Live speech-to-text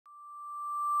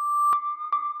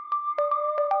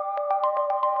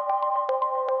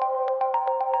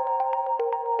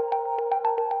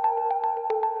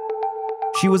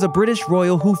She was a British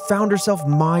royal who found herself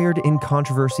mired in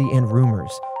controversy and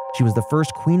rumors. She was the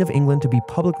first Queen of England to be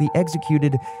publicly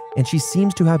executed, and she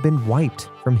seems to have been wiped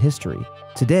from history.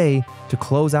 Today, to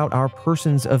close out our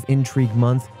Persons of Intrigue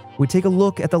month, we take a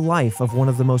look at the life of one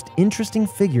of the most interesting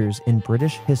figures in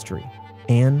British history,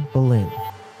 Anne Boleyn.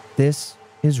 This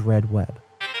is Red Web.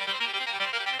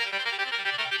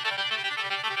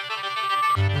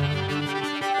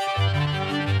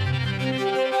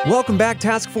 Welcome back,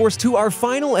 Task Force, to our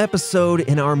final episode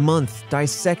in our month,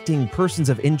 dissecting Persons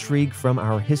of Intrigue from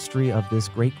our history of this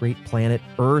great, great planet,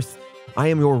 Earth. I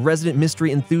am your resident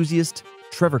mystery enthusiast,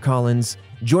 Trevor Collins,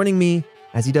 joining me,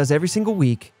 as he does every single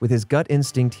week, with his gut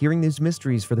instinct, hearing these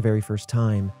mysteries for the very first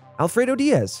time, Alfredo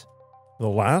Diaz. The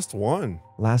last one.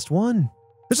 Last one.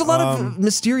 There's a lot of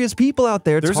mysterious people out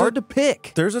there. It's hard to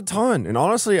pick. There's a ton. And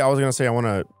honestly, I was going to say I want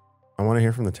to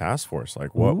hear from the task force.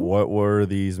 Like, what were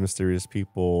these mysterious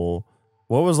people?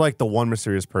 What was like the one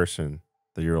mysterious person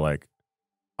that you're like,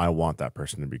 I want that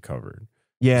person to be covered?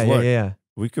 Yeah.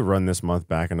 We could run this month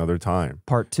back another time.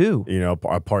 Part two. You know,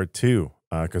 part two.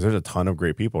 Because there's a ton of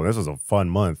great people. This was a fun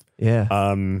month.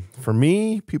 Yeah. For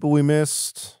me, people we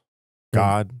missed,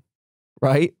 God.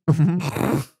 Right?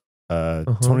 Tony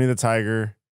the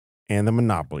Tiger. And the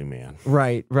Monopoly Man.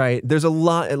 Right. There's a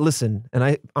lot. Listen,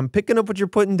 and I'm picking up what you're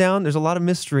putting down. There's a lot of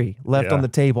mystery left on the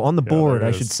table, on the board,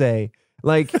 I should say.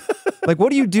 Like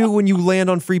what do you do when you land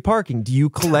on free parking? Do you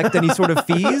collect any sort of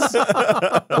fees?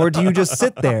 Or do you just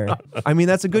sit there? I mean,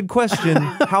 that's a good question.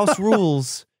 House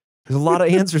rules. There's a lot of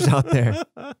answers out there.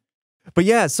 But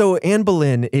yeah, so Anne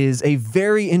Boleyn is a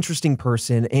very interesting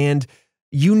person, and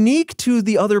unique to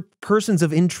the other Persons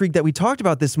of Intrigue that we talked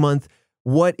about this month.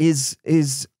 What is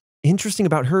interesting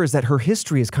about her is that her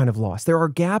history is kind of lost. There are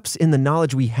gaps in the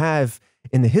knowledge we have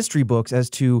in the history books as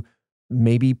to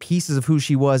maybe pieces of who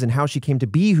she was and how she came to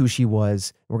be who she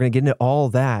was. We're going to get into all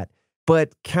that.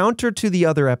 But counter to the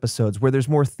other episodes where there's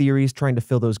more theories trying to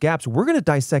fill those gaps, we're going to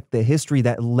dissect the history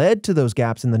that led to those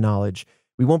gaps in the knowledge.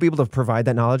 We won't be able to provide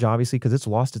that knowledge, obviously, because it's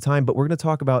lost to time, but we're going to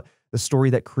talk about the story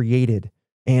that created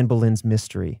Anne Boleyn's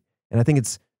mystery. And I think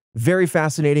it's very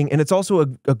fascinating. And it's also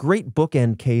a great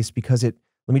bookend case because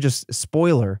let me just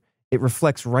spoiler, it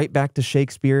reflects right back to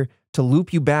Shakespeare to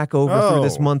loop you back over through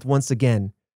this month once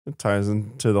again. It ties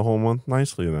into the whole month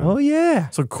nicely then. Oh, yeah.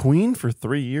 So Queen for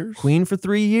 3 years? Queen for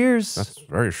 3 years. That's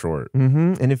very short.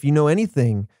 And if you know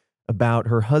anything about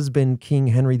her husband, King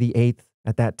Henry VIII,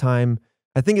 at that time,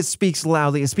 I think it speaks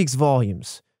loudly. It speaks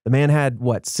volumes. The man had,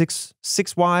 what, six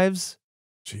wives?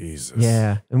 Jesus.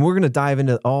 Yeah. And we're going to dive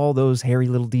into all those hairy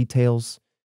little details.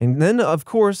 And then, of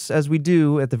course, as we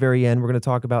do at the very end, we're going to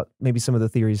talk about maybe some of the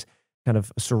theories kind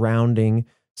of surrounding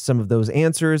some of those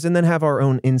answers, and then have our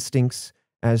own instincts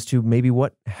as to maybe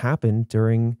what happened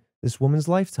during this woman's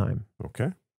lifetime.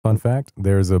 Okay. Fun fact,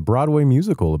 there's a Broadway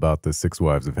musical about the 6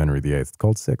 wives of Henry VIII. It's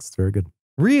called Six. It's very good.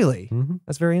 Really?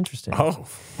 That's very interesting. Oh.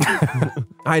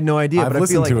 I had no idea, I've but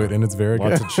listened I feel to like it, and it's very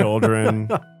good. Lots of children,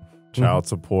 child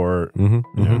support.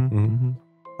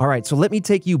 All right, so let me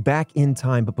take you back in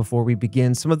time, but before we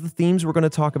begin, some of the themes we're going to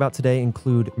talk about today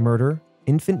include murder,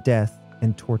 infant death,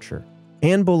 and torture.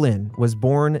 Anne Boleyn was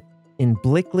born in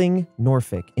Blickling,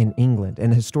 Norfolk, in England,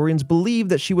 and historians believe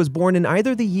that she was born in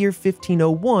either the year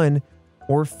 1501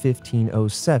 or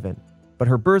 1507, but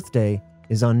her birthday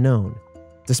is unknown.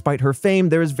 Despite her fame,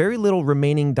 there is very little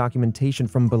remaining documentation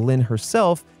from Boleyn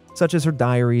herself, such as her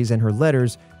diaries and her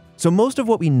letters, so most of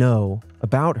what we know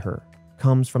about her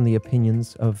comes from the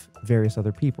opinions of various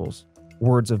other people's,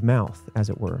 words of mouth, as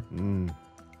it were. And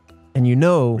we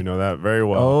know that very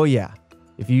well. Oh, yeah.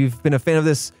 If you've been a fan of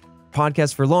this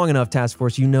podcast for long enough, Task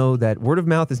Force, you know that word of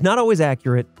mouth is not always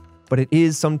accurate, but it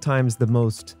is sometimes the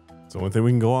most... It's the only thing we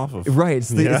can go off of. Right. It's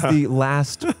the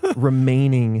last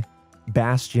remaining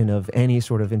bastion of any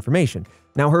sort of information.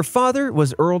 Now, her father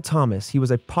was Earl Thomas. He was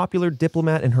a popular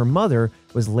diplomat, and her mother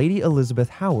was Lady Elizabeth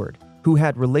Howard, who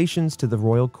had relations to the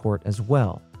royal court as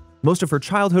well. Most of her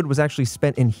childhood was actually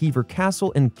spent in Hever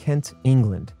Castle in Kent,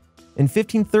 England. In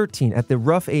 1513, at the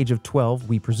rough age of 12,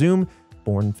 we presume,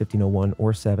 born in 1501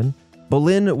 or 7,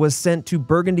 Boleyn was sent to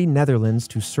Burgundy, Netherlands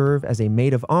to serve as a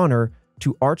maid of honor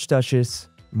to Archduchess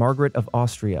Margaret of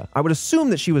Austria. I would assume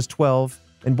that she was 12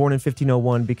 and born in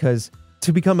 1501 because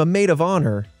to become a maid of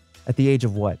honor at the age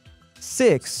of what?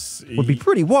 6 would be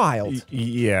pretty wild.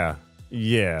 Yeah.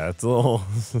 Yeah, it's a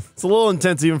little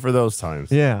intense even for those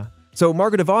times. Yeah. So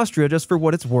Margaret of Austria, just for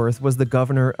what it's worth, was the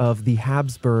governor of the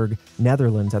Habsburg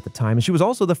Netherlands at the time, and she was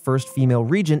also the first female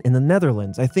regent in the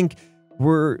Netherlands. I think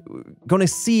we're going to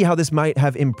see how this might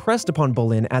have impressed upon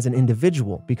Boleyn as an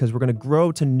individual, because we're going to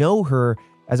grow to know her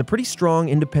as a pretty strong,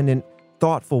 independent,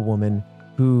 thoughtful woman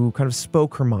who kind of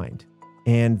spoke her mind.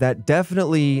 And that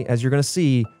definitely, as you're going to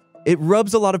see, it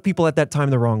rubs a lot of people at that time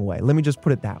the wrong way. Let me just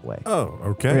put it that way. Oh,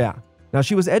 okay. Yeah. Now,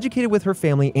 she was educated with her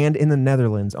family and in the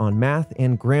Netherlands on math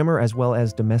and grammar, as well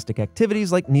as domestic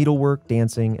activities like needlework,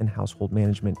 dancing, and household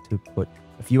management, to put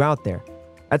a few out there.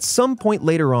 At some point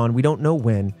later on, we don't know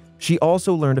when, she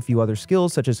also learned a few other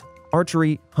skills such as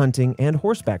archery, hunting, and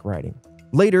horseback riding.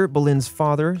 Later, Boleyn's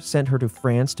father sent her to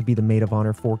France to be the maid of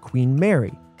honor for Queen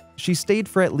Mary. She stayed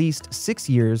for at least 6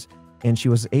 years, and she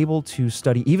was able to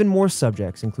study even more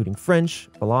subjects, including French,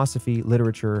 philosophy,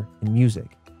 literature, and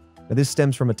music. Now, this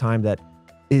stems from a time that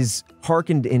is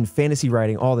harkened in fantasy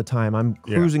writing all the time. I'm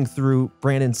cruising through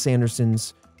Brandon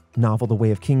Sanderson's novel, The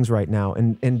Way of Kings, right now,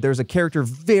 and there's a character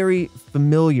very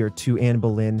familiar to Anne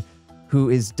Boleyn who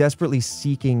is desperately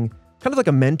seeking kind of like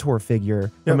a mentor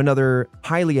figure from another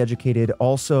highly educated,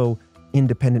 also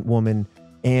independent woman.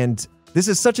 And this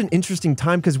is such an interesting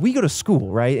time because we go to school,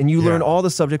 right? And you learn all the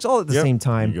subjects all at the same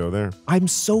time. You go there. I'm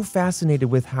so fascinated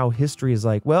with how history is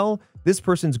like, well, this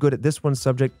person's good at this one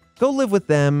subject. Go live with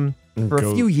them for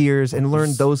a few years and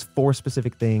learn those 4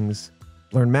 specific things.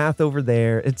 Learn math over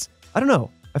there. I don't know.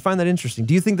 I find that interesting.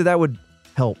 Do you think that that would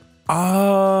help?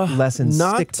 Lessons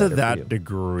not to that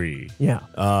degree. Yeah.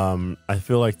 I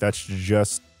feel like that's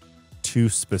just too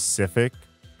specific.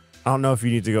 I don't know if you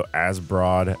need to go as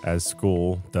broad as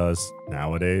school does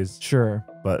nowadays. Sure.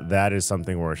 But that is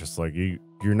something where it's just like you're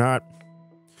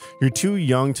too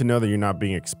young to know that you're not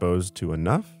being exposed to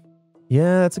enough.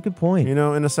 Yeah, that's a good point. You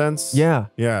know, in a sense. Yeah.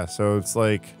 Yeah. So it's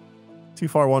like too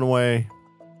far one way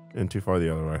and too far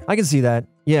the other way. I can see that.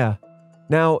 Yeah.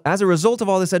 Now, as a result of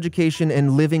all this education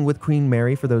and living with Queen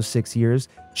Mary for those 6 years,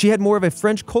 she had more of a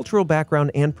French cultural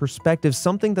background and perspective,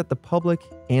 something that the public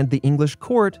and the English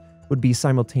court would be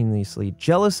simultaneously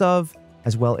jealous of,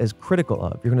 as well as critical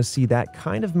of. You're going to see that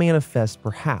kind of manifest,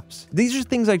 perhaps. These are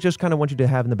things I just kind of want you to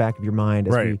have in the back of your mind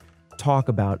as we talk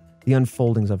about the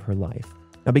unfoldings of her life.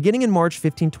 Now, beginning in March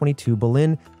 1522,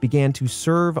 Boleyn began to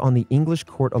serve on the English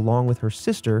court along with her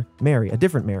sister, Mary, a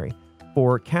different Mary,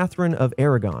 for Catherine of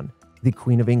Aragon, the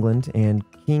Queen of England and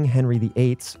King Henry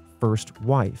VIII's first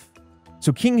wife.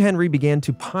 So King Henry began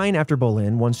to pine after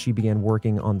Boleyn once she began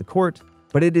working on the court,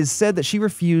 but it is said that she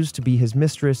refused to be his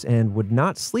mistress and would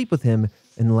not sleep with him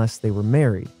unless they were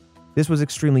married. This was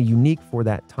extremely unique for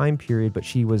that time period, but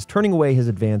she was turning away his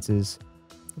advances.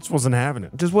 Just wasn't having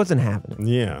it. Just wasn't having it.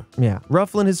 Yeah. Yeah.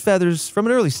 Ruffling his feathers from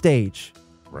an early stage.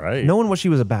 Right. Knowing what she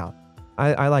was about.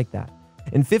 I like that.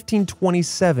 In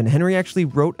 1527, Henry actually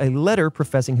wrote a letter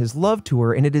professing his love to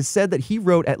her, and it is said that he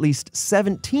wrote at least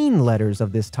 17 letters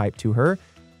of this type to her,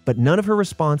 but none of her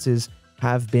responses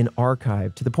have been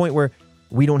archived to the point where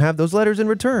we don't have those letters in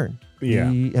return. Yeah.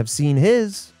 We have seen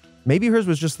his. Maybe hers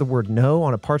was just the word no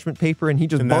on a parchment paper, and he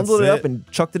just bundled it up and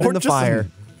chucked it in the fire.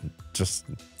 Just,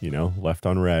 left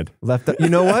on red. You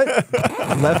know what?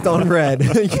 Left on red.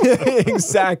 Yeah,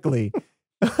 exactly.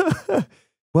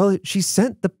 Well, she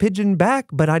sent the pigeon back,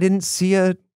 but I didn't see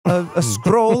a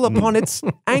scroll upon its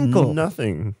ankle.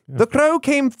 Nothing. The crow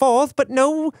came forth, but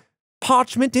no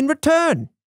parchment in return.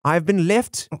 I've been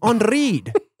left on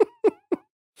reed.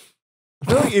 I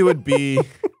feel like it would be,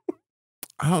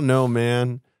 I don't know,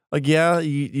 man. Like, yeah,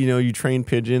 you train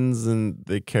pigeons and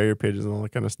they carrier pigeons and all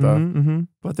that kind of stuff.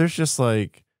 But there's just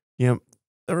like,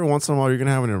 every once in a while you're going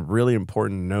to have a really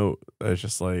important note that's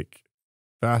just like,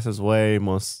 fastest way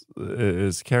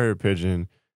is carrier pigeon.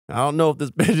 I don't know if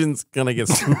this pigeon's gonna get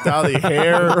swooped out of the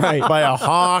air by a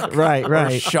hawk, or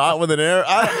shot with an arrow.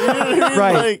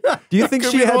 Like, do you think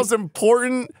she had the most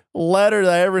important letter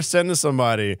that I ever sent to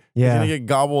somebody? Yeah, gonna get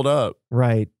gobbled up.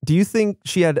 Right. Do you think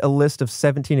she had a list of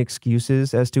 17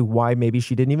 excuses as to why maybe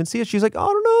she didn't even see it? She's like, I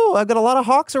don't know. I've got a lot of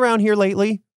hawks around here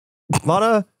lately. A lot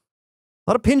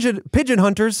of pigeon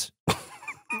hunters.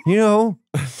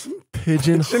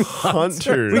 Pigeon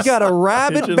hunters. We got a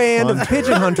rabid band of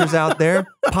pigeon hunters out there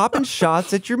popping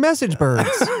shots at your message birds.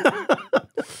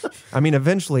 I mean,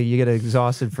 eventually you get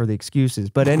exhausted for the excuses.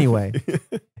 But anyway,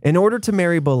 in order to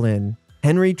marry Boleyn,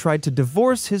 Henry tried to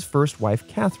divorce his first wife,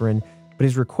 Catherine, but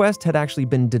his request had actually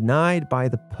been denied by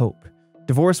the Pope.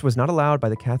 Divorce was not allowed by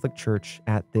the Catholic Church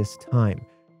at this time.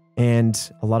 And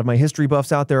a lot of my history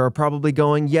buffs out there are probably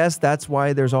going, yes, that's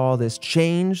why there's all this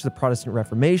change, the Protestant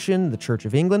Reformation, the Church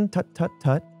of England, tut, tut,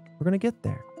 tut. We're going to get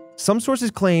there. Some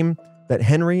sources claim that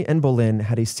Henry and Boleyn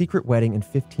had a secret wedding in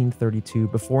 1532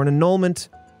 before an annulment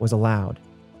was allowed.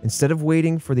 Instead of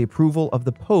waiting for the approval of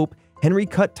the Pope, Henry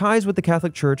cut ties with the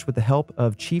Catholic Church with the help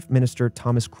of Chief Minister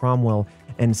Thomas Cromwell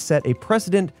and set a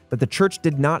precedent that the Church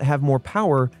did not have more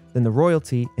power than the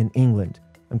royalty in England.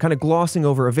 I'm kind of glossing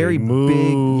over a very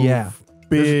big,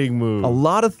 Big move. A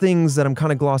lot of things that I'm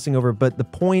kind of glossing over, but the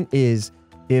point is,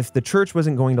 if the church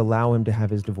wasn't going to allow him to have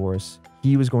his divorce,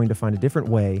 he was going to find a different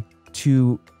way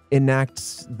to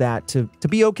enact that to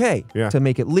be okay, to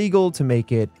make it legal, to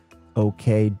make it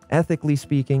okay, ethically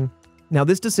speaking. Now,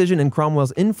 this decision and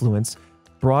Cromwell's influence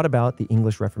brought about the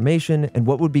English Reformation and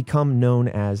what would become known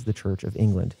as the Church of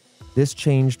England. This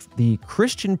changed the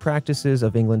Christian practices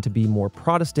of England to be more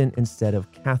Protestant instead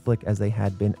of Catholic as they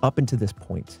had been up until this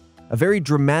point. A very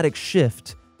dramatic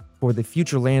shift for the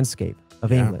future landscape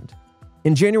of England.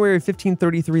 In January of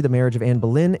 1533, the marriage of Anne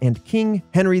Boleyn and King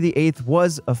Henry VIII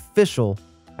was official.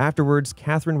 Afterwards,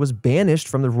 Catherine was banished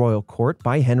from the royal court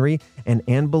by Henry, and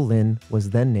Anne Boleyn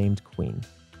was then named queen.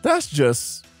 That's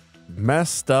just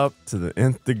messed up to the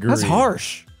nth degree. That's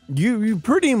harsh. You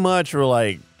pretty much were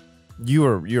like, you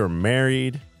were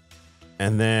married,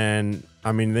 and then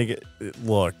I mean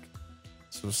look,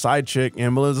 so side chick,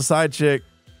 Anne Boleyn's a side chick.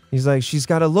 He's like, she's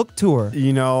got a look to her.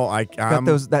 You know, I'm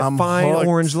fine hooked.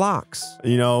 Orange locks.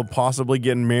 You know, possibly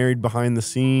getting married behind the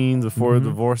scenes before the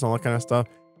divorce and all that kind of stuff.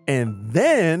 And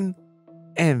then,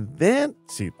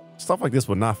 see, stuff like this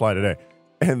would not fly today.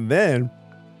 And then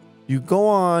you go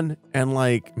on and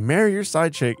like marry your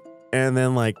side chick and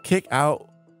then like kick out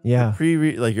your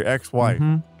ex-wife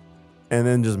and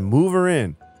then just move her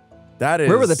in. That is,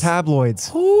 where were the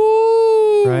tabloids?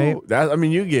 Ooh, right? I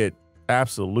mean, you get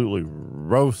absolutely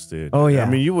roasted. Oh yeah. I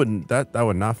mean, you wouldn't, that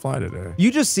would not fly today. You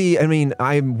just see, I mean,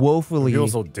 I'm woefully... You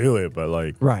also do it, but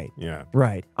like... Right. Yeah.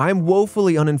 Right. I'm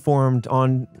woefully uninformed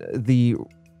on the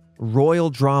royal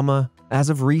drama as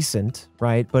of recent,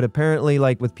 right? But apparently,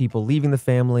 like, with people leaving the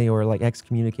family or like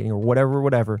excommunicating or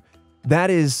whatever, that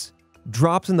is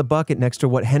drops in the bucket next to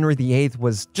what Henry VIII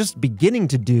was just beginning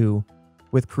to do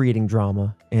with creating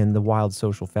drama and the wild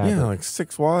social fabric. Yeah, like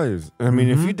 6 wives. I mean,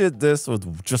 if you did this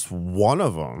with just one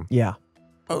of them. Yeah.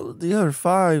 Oh, the other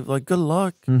 5, like, good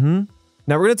luck. Now,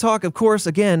 we're going to talk, of course,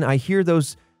 again, I hear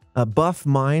those buff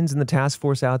minds in the task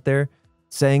force out there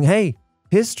saying, hey,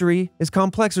 history is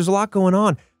complex. There's a lot going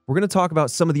on. We're going to talk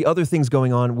about some of the other things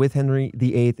going on with Henry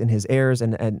VIII and his heirs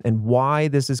and why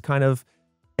this is kind of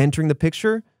entering the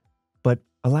picture, but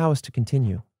allow us to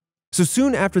continue. So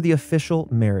soon after the official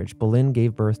marriage, Boleyn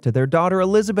gave birth to their daughter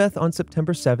Elizabeth on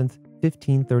September 7th,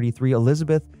 1533.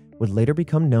 Elizabeth would later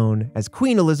become known as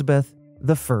Queen Elizabeth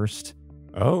I.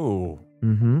 Oh.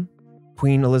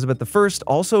 Queen Elizabeth I.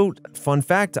 Also, fun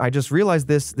fact, I just realized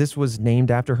this was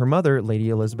named after her mother, Lady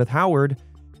Elizabeth Howard.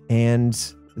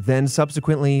 And then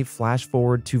subsequently, flash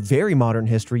forward to very modern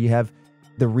history, you have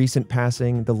the recent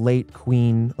passing, the late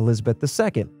Queen Elizabeth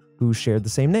II, who shared the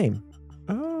same name.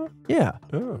 Yeah.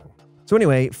 Oh. So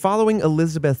anyway, following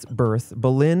Elizabeth's birth,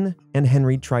 Boleyn and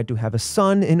Henry tried to have a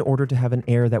son in order to have an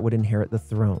heir that would inherit the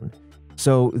throne.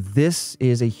 So this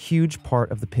is a huge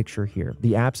part of the picture here.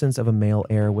 The absence of a male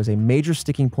heir was a major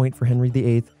sticking point for Henry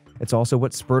VIII. It's also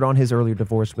what spurred on his earlier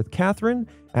divorce with Catherine,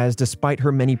 as despite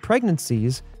her many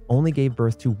pregnancies, only gave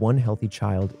birth to one healthy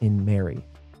child in Mary.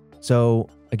 So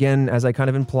again, as I kind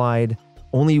of implied,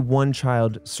 only one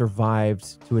child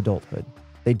survived to adulthood.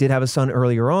 They did have a son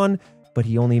earlier on, but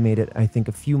he only made it, I think,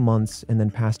 a few months and then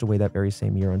passed away that very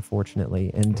same year, unfortunately.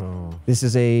 And this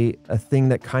is a thing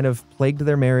that kind of plagued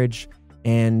their marriage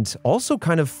and also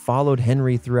kind of followed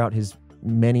Henry throughout his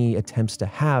many attempts to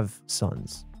have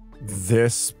sons.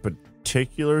 This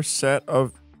particular set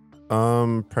of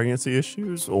pregnancy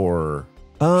issues, or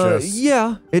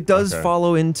yeah, it does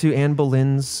follow into Anne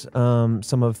Boleyn's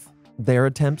some of their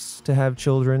attempts to have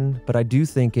children, but I do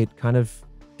think it kind of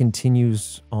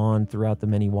continues on throughout the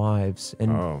many wives,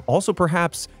 and also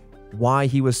perhaps why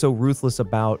he was so ruthless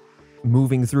about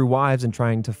moving through wives and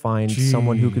trying to find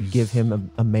someone who could give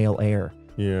him a male heir.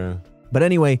 Yeah. But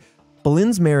anyway,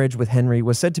 Boleyn's marriage with Henry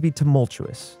was said to be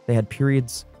tumultuous. They had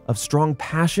periods of strong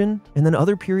passion and then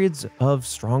other periods of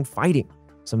strong fighting.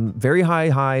 Some very high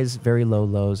highs, very low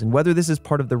lows. And whether this is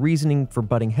part of the reasoning for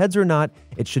butting heads or not,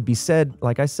 it should be said,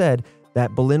 like I said,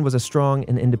 that Boleyn was a strong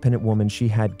and independent woman. She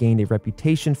had gained a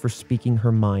reputation for speaking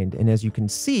her mind. And as you can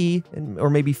see, or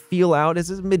maybe feel out, as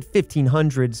the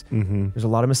mid-1500s, there's a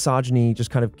lot of misogyny just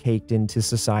kind of caked into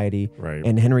society. Right.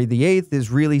 And Henry VIII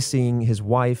is really seeing his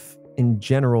wife in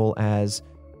general as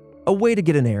a way to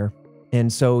get an heir.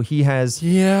 And so he has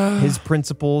his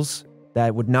principles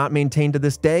that would not maintain to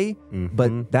this day,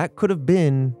 but that could have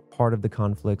been part of the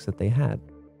conflicts that they had.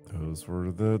 Those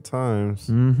were the times.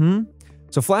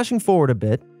 So flashing forward a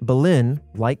bit, Boleyn,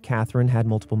 like Catherine, had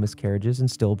multiple miscarriages and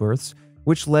stillbirths,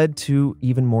 which led to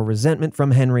even more resentment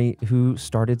from Henry, who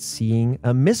started seeing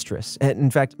a mistress, and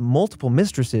in fact, multiple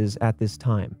mistresses at this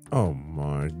time. Oh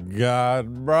my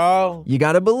God, bro. You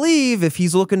gotta believe if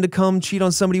he's looking to come cheat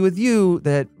on somebody with you,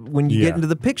 that when you get into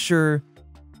the picture,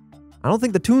 I don't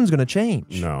think the tune's gonna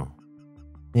change. No.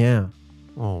 Yeah.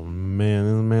 Oh man,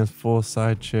 this man's full of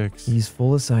side chicks. He's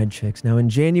full of side chicks. Now, in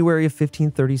January of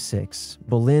 1536,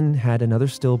 Boleyn had another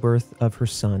stillbirth of her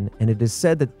son, and it is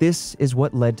said that this is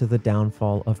what led to the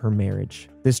downfall of her marriage.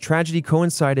 This tragedy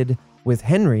coincided with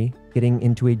Henry getting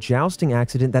into a jousting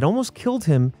accident that almost killed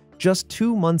him just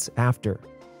 2 months after.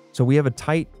 So we have a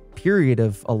tight period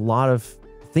of a lot of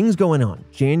things going on.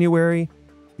 January,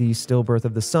 the stillbirth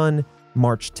of the son.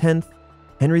 March 10th,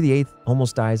 Henry VIII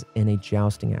almost dies in a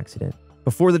jousting accident.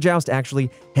 Before the joust,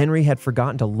 actually, Henry had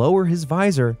forgotten to lower his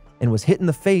visor and was hit in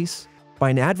the face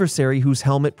by an adversary whose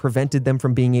helmet prevented them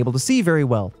from being able to see very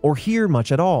well or hear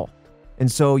much at all.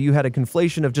 And so you had a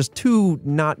conflation of just two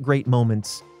not great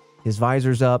moments. His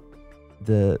visor's up.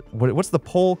 What's the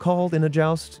pole called in a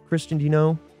joust, Christian? Do you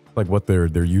know? Like what they're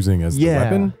using as the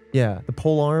weapon? Yeah, the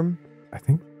pole arm. I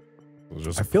think.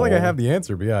 I feel like I have the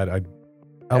answer, but yeah,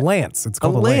 a lance. It's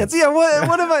called a lance. Yeah,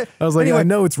 what am I? I was like, anyway, I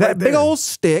know it's right there. Big old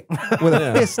stick with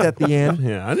a fist at the end.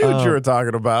 Yeah, I knew what you were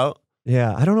talking about.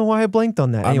 Yeah, I don't know why I blanked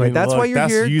on that. Anyway, that's why you're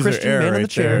here, Christian, man in the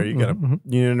chair. You gotta,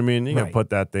 you know what I mean? You gotta put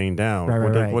that thing down.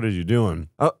 Right. What are you doing?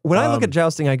 When I look at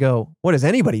jousting, I go, what is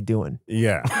anybody doing?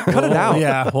 Yeah. Cut it out.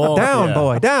 Yeah. Well, down,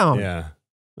 boy, down. Yeah.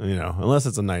 You know, unless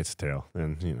it's a Knight's Tale,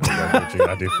 then, you know, that's what you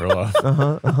gotta do for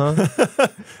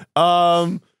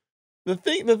love. The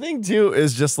thing too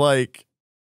is just like,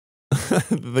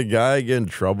 the guy get in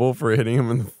trouble for hitting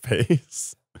him in the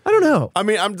face. I don't know. I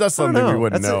mean, that's something we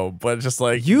wouldn't know, but just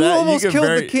like you almost killed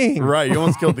the king. Right, you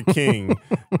almost killed the king.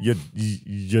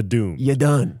 You're doomed. You're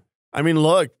done. I mean,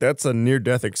 look, that's a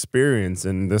near-death experience,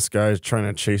 and this guy's trying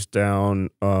to chase down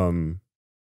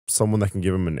someone that can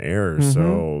give him an heir.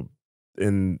 So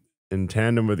in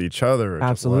tandem with each other, it's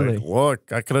absolutely. Like,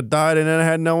 look, I could have died, and then I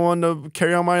had no one to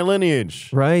carry on my lineage.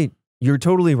 Right. You're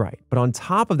totally right. But on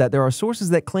top of that, there are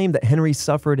sources that claim that Henry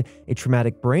suffered a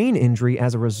traumatic brain injury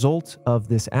as a result of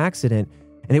this accident.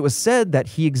 And it was said that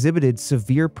he exhibited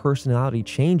severe personality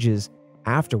changes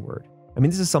afterward. I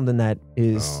mean, this is something that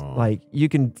is like, you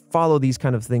can follow these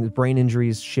kind of things, brain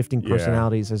injuries, shifting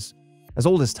personalities as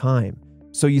old as time.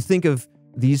 So you think of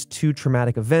these two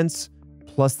traumatic events,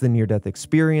 plus the near-death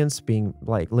experience being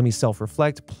like, let me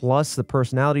self-reflect, plus the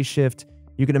personality shift.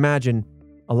 You can imagine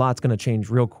a lot's going to change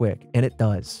real quick, and it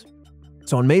does.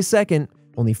 So on May 2nd,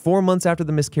 only 4 months after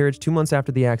the miscarriage, 2 months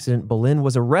after the accident, Boleyn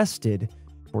was arrested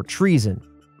for treason,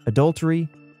 adultery,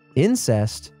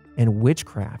 incest, and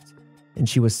witchcraft. And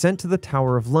she was sent to the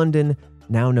Tower of London,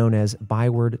 now known as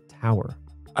Byward Tower.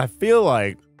 I feel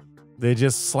like they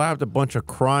just slapped a bunch of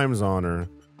crimes on her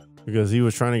because he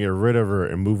was trying to get rid of her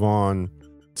and move on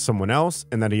to someone else,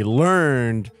 and that he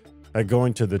learned that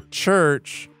going to the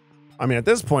church, I mean, at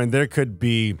this point, that could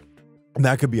be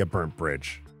a burnt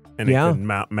bridge, and it couldn't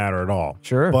matter at all.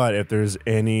 Sure. But if there's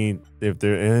anything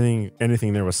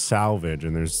there was salvage,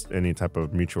 and there's any type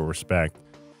of mutual respect,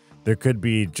 there could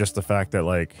be just the fact that,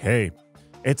 like, hey,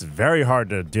 it's very hard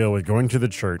to deal with going to the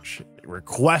church,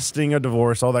 requesting a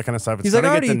divorce, all that kind of stuff. It's He's like,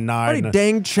 I get denied. already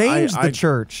dang changed the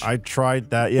church. I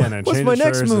tried that, and I What's changed my the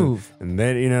next church, move? And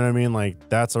then, you know what I mean? Like,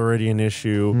 that's already an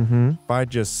issue. If I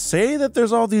just say that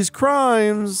there's all these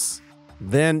crimes,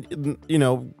 then, you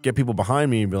know, get people behind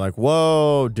me and be like,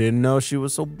 whoa, didn't know she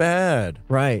was so bad.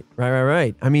 Right.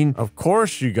 I mean, of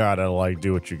course you gotta, like,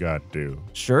 do what you gotta do.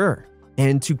 Sure.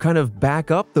 And to kind of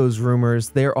back up those rumors,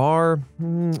 there are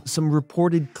some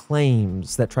reported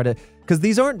claims that try to, because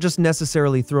these aren't just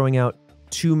necessarily throwing out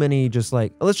too many, just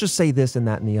like, let's just say this and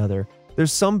that and the other.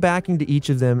 There's some backing to each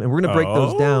of them, and we're going to break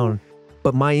those down.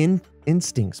 But my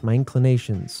instincts, my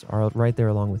inclinations are right there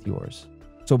along with yours.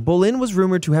 So Boleyn was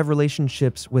rumored to have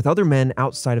relationships with other men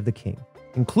outside of the king,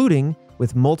 including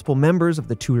with multiple members of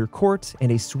the Tudor court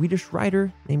and a Swedish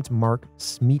writer named Mark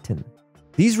Smeaton.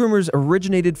 These rumors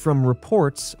originated from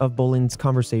reports of Boleyn's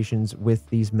conversations with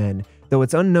these men, though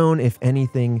it's unknown if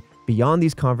anything beyond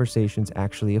these conversations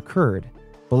actually occurred.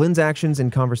 Boleyn's actions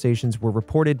and conversations were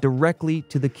reported directly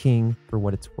to the king for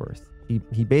what it's worth.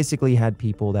 He basically had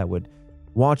people that would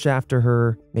watch after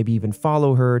her, maybe even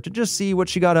follow her to just see what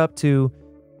she got up to.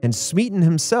 And Smeaton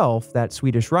himself, that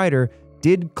Swedish writer,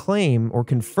 did claim or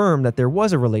confirm that there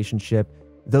was a relationship,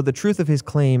 though the truth of his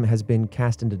claim has been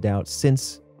cast into doubt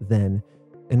since then.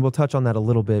 And we'll touch on that a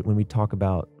little bit when we talk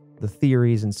about the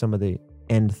theories and some of the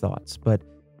end thoughts. But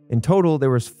in total, there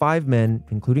was 5 men,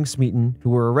 including Smeaton, who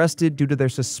were arrested due to their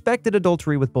suspected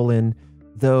adultery with Boleyn,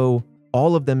 though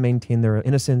all of them maintain their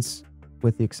innocence,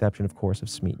 with the exception, of course, of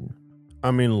Smeaton.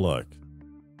 I mean, look,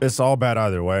 it's all bad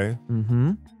either way.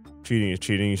 Mm-hmm. Cheating is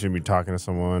cheating. You shouldn't be talking to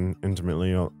someone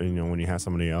intimately. When you have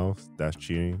somebody else, that's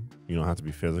cheating. You don't have to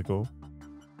be physical.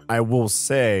 I will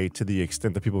say, to the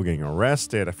extent that people are getting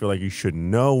arrested, I feel like you should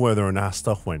know whether or not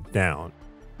stuff went down.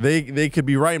 They could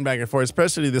be writing back and forth,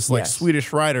 especially this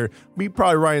Swedish writer. Be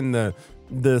probably writing the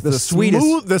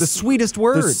sweetest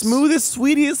words, the smoothest,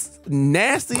 sweetest,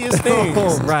 nastiest things.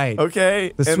 Oh, right.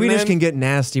 Okay. The Swedish can get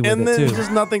nasty with it too. And then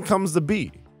just nothing comes to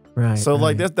be. Right. So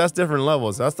like that's different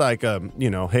levels. That's like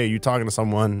hey, you talking to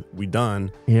someone, we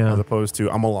done. Yeah. As opposed to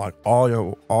I'm gonna lock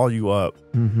all you up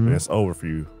and it's over for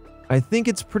you. I think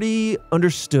it's pretty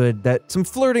understood that some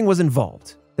flirting was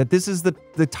involved. That this is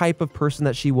the type of person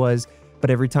that she was. But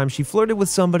every time she flirted with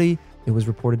somebody, it was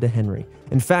reported to Henry.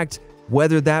 In fact,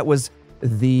 whether that was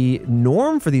the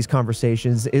norm for these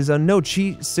conversations is unknown.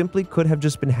 She simply could have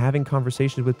just been having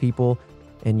conversations with people,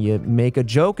 and you make a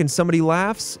joke and somebody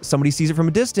laughs. Somebody sees it from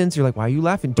a distance. You're like, why are you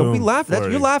laughing? Don't be laughing.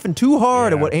 You're laughing too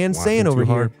hard at what Anne's saying over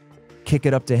here. Kick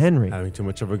it up to Henry. Having too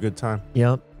much of a good time.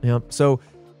 Yep. So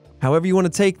however you want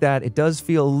to take that, it does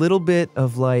feel a little bit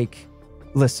of like,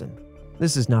 listen,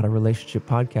 this is not a relationship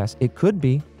podcast. It could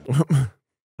be.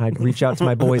 I'd reach out to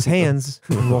my boys' hands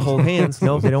and we'll hold hands.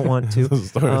 No, they don't want to.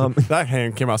 That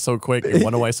hand came out so quick. It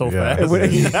went away so fast.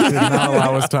 It did not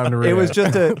allow us time to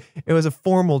react. It was a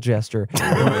formal gesture,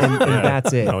 and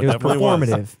that's it. No, it was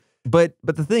performative. But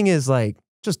the thing is, like,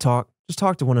 just talk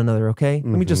to one another, okay?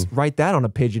 Let me just write that on a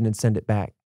pigeon and send it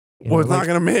back. It's not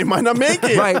gonna might not make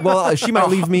it. Right. Well, she might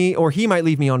leave me, or he might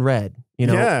leave me on red.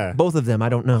 Both of them. I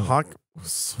don't know. Hawk,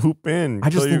 swoop in. I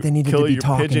just think they needed to be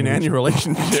talking. Pigeon and your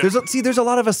relationship. There's a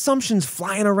lot of assumptions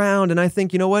flying around, and I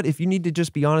think, you know what? If you need to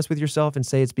just be honest with yourself and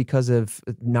say it's because of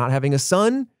not having a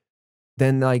son,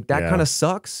 then like that kind of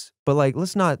sucks. But like,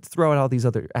 let's not throw out all these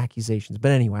other accusations.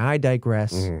 But anyway, I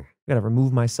digress. I gotta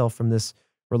remove myself from this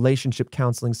relationship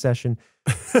counseling session.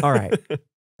 All right.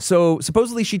 So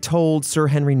supposedly she told Sir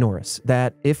Henry Norris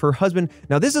that if her husband,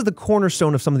 now this is the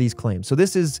cornerstone of some of these claims. So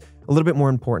this is a little bit more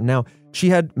important. Now, she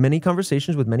had many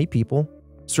conversations with many people.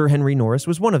 Sir Henry Norris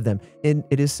was one of them. And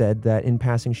it is said that in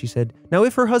passing, she said, now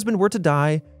if her husband were to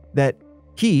die, that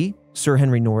he, Sir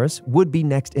Henry Norris, would be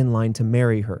next in line to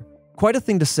marry her. Quite a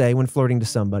thing to say when flirting to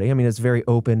somebody. I mean, it's very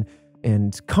open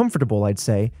and comfortable, I'd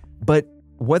say. But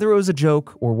whether it was a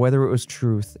joke or whether it was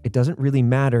truth, it doesn't really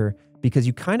matter, because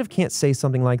you kind of can't say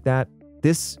something like that.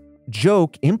 This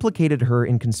joke implicated her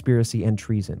in conspiracy and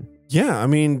treason. Yeah, I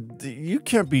mean, you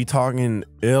can't be talking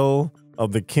ill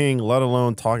of the king, let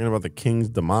alone talking about the king's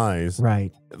demise.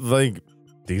 Right. Like,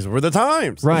 these were the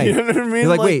times. Right. You know what I mean? You're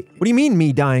like, wait, what do you mean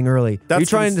me dying early? Are you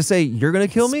trying to say you're going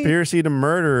to kill me? Conspiracy to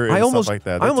murder and stuff like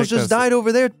that. I almost just died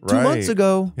over there 2 months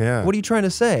ago. Yeah. What are you trying to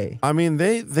say? I mean,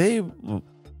 they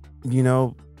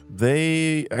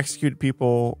execute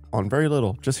people on very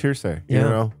little, just hearsay, you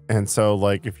know? And so,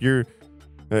 like, if you're,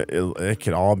 it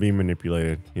could all be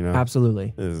manipulated, you know?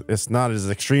 Absolutely. It's not as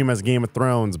extreme as Game of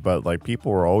Thrones, but, like,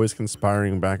 people are always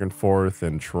conspiring back and forth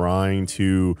and trying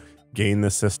to gain the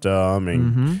system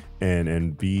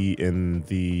and be in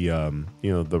the,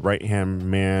 the right-hand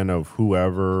man of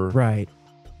whoever. Right.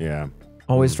 Yeah.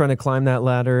 Always trying to climb that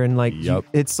ladder. And, like,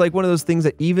 it's like one of those things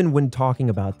that even when talking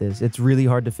about this, it's really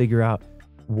hard to figure out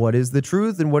what is the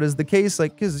truth and what is the case.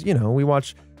 Like, because, we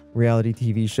watch reality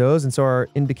TV shows, and so our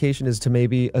indication is to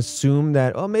maybe assume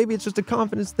that, oh, maybe it's just a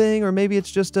confidence thing, or maybe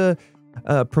it's just a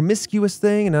promiscuous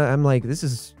thing. And I'm like, this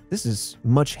is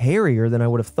much hairier than I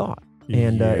would have thought.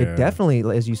 And it definitely,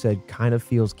 as you said, kind of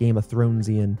feels Game of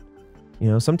Thronesian.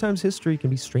 Sometimes history can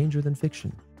be stranger than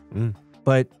fiction.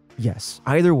 But yes,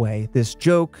 either way, this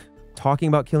joke, talking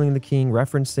about killing the king,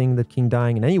 referencing the king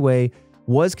dying in any way,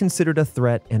 was considered a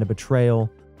threat and a betrayal,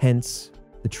 hence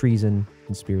the treason,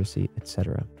 conspiracy,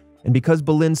 etc. And because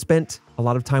Boleyn spent a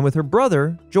lot of time with her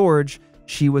brother, George,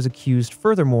 she was accused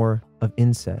furthermore of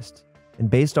incest. And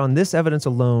based on this evidence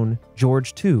alone,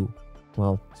 George too,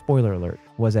 well, spoiler alert,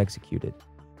 was executed.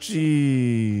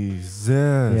 Jesus.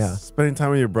 Yeah. Spending time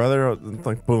with your brother,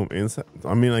 like, boom, incest.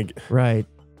 I mean, like, right.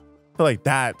 I feel like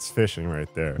that's fishing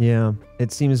right there. Yeah.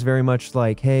 It seems very much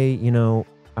like, hey,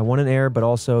 I want an heir, but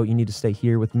also you need to stay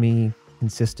here with me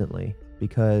consistently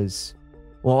because,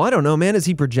 well, I don't know, man. Is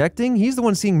he projecting? He's the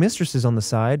one seeing mistresses on the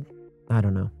side. I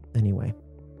don't know. Anyway.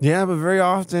 Yeah, but very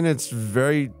often it's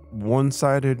very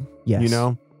one-sided.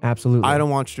 Yes. Absolutely. I don't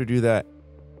want you to do that,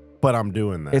 but I'm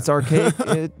doing that. It's archaic.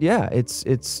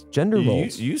 It's gender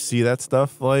roles. You see that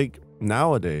stuff like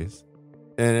nowadays,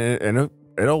 and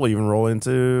it'll even roll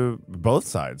into both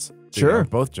sides. Sure.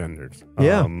 Both genders.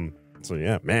 Yeah. So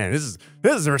yeah, man, this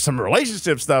is some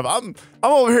relationship stuff. I'm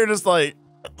over here just like,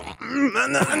 you know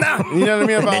what I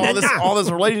mean, about all this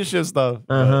relationship stuff.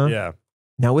 But, yeah.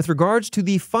 Now, with regards to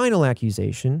the final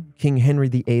accusation, King Henry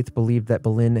VIII believed that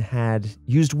Boleyn had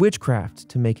used witchcraft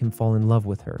to make him fall in love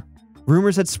with her.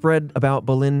 Rumors had spread about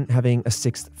Boleyn having a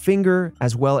sixth finger,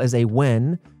 as well as a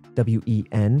wen,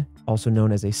 W-E-N, also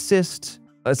known as a cyst.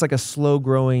 It's like a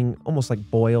slow-growing, almost like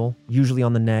boil, usually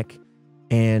on the neck,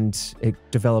 and it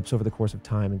develops over the course of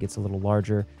time and gets a little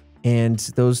larger. And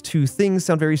those two things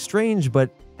sound very strange, but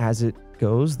as it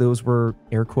goes, those were,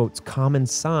 air quotes, common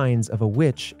signs of a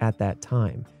witch at that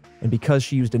time. And because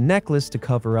she used a necklace to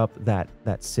cover up that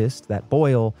cyst, that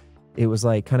boil, it was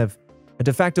like kind of a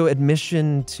de facto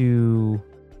admission to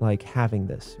like having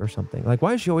this or something. Like,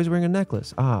 why is she always wearing a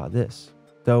necklace? Ah, this.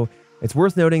 So it's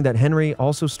worth noting that Henry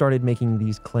also started making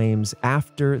these claims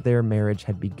after their marriage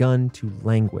had begun to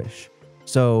languish.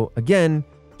 So again,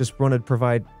 just wanted to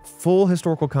provide full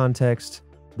historical context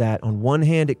that on one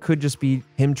hand, it could just be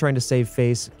him trying to save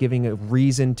face, giving a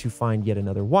reason to find yet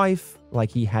another wife like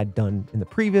he had done in the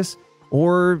previous,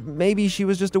 or maybe she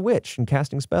was just a witch and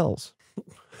casting spells.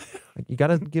 Like, you got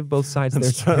to give both sides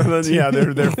their time. Yeah,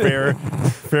 they're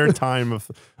fair time of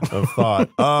thought.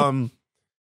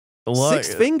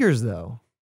 6 fingers though.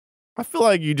 I feel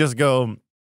like you just go,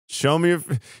 show me if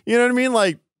you know what I mean,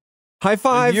 like. High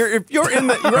five. If you're in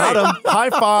the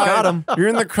high five. Got him. You're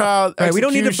in the crowd. Right, we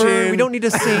don't need to burn. We don't need to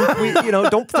sink.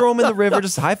 Don't throw them in the river.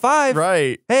 Just high five.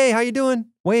 Right. Hey, how you doing?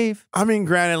 Wave. I mean,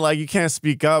 granted, like you can't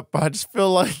speak up, but I just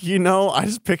feel like I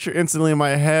just picture instantly in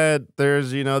my head. There's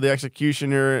the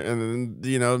executioner, and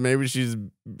then maybe she's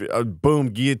a boom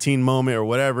guillotine moment or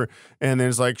whatever, and then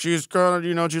it's like she's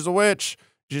gonna she's a witch.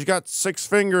 She's got 6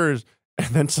 fingers. And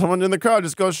then someone in the crowd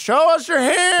just goes, show us your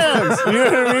hands. You know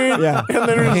what I mean? Yeah. And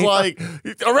then it's like,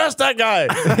 arrest that guy.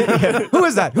 Yeah. Who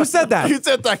is that? Who said that? Who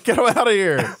said that? Get him out of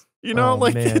here.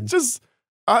 Man. It just,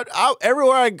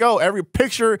 everywhere I go, every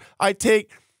picture I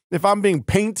take, if I'm being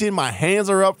painted, my hands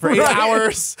are up for 8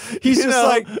 hours. He's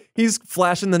just he's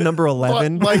flashing the number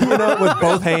 11, with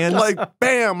both hands. Like,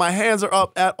 bam, my hands are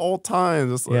up at all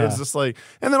times. It's just like,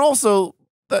 and then also,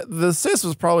 the cyst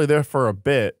was probably there for a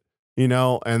bit.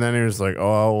 And then it was like,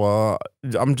 oh, well,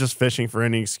 I'm just fishing for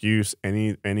any excuse,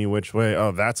 any which way.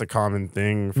 Oh, that's a common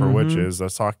thing for witches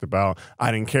that's talked about.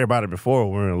 I didn't care about it before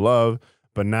when we were in love,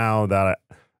 but now that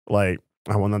I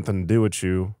want nothing to do with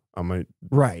you, I'm like,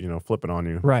 flip it on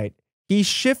you. Right. He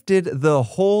shifted the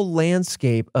whole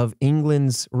landscape of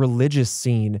England's religious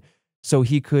scene so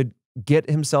he could get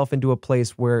himself into a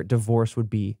place where divorce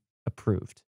would be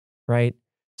approved. Right.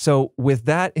 So with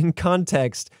that in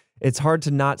context, it's hard to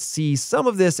not see some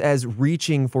of this as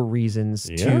reaching for reasons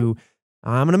to,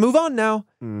 I'm going to move on now.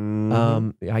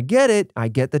 I get it. I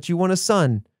get that you want a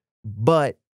son,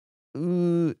 but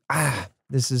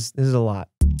this is a lot.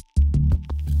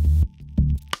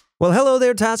 Well, hello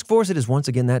there, Task Force. It is once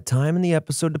again that time in the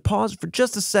episode to pause for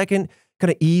just a second,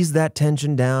 kind of ease that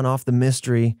tension down off the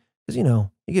mystery. Because,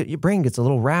 your brain gets a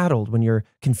little rattled when you're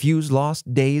confused,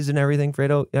 lost, dazed, and everything,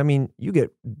 Fredo. I mean, you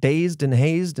get dazed and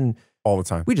hazed and all the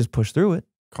time. We just push through it.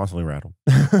 Constantly rattled.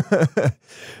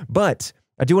 But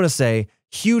I do want to say,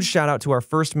 huge shout out to our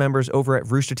first members over at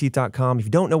roosterteeth.com. If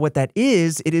you don't know what that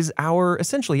is, it is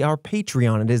essentially our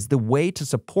Patreon. It is the way to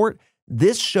support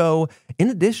this show in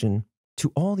addition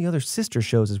to all the other sister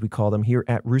shows, as we call them, here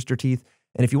at Rooster Teeth.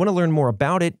 And if you want to learn more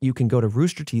about it, you can go to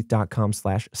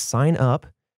roosterteeth.com/sign up.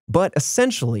 But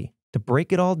essentially, to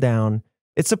break it all down,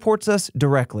 it supports us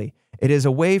directly. It is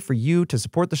a way for you to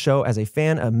support the show as a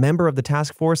fan, a member of the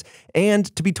task force. And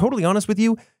to be totally honest with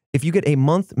you, if you get a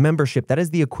month membership, that is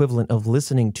the equivalent of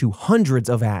listening to hundreds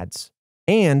of ads.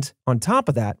 And on top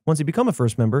of that, once you become a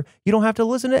first member, you don't have to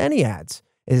listen to any ads.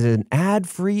 It is an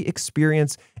ad-free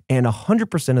experience, and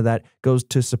 100% of that goes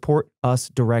to support us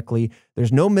directly.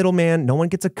 There's no middleman. No one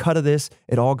gets a cut of this.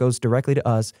 It all goes directly to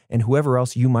us and whoever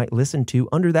else you might listen to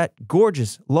under that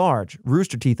gorgeous, large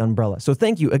Rooster Teeth umbrella. So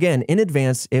thank you again in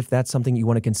advance if that's something you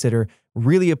want to consider.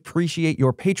 Really appreciate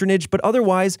your patronage. But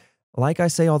otherwise, like I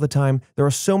say all the time, there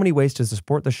are so many ways to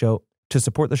support the show.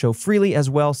 Freely as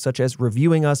well, such as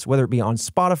reviewing us, whether it be on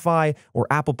Spotify or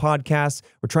Apple Podcasts.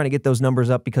 We're trying to get those numbers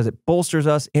up because it bolsters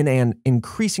us in an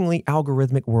increasingly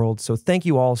algorithmic world. So thank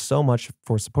you all so much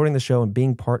for supporting the show and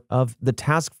being part of the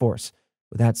task force.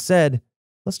 With that said,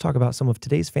 let's talk about some of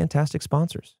today's fantastic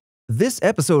sponsors. This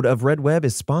episode of Red Web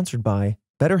is sponsored by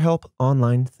BetterHelp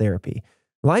Online Therapy.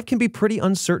 Life can be pretty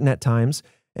uncertain at times,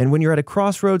 and when you're at a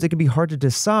crossroads, it can be hard to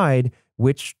decide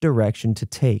which direction to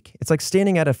take. It's like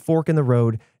standing at a fork in the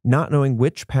road, not knowing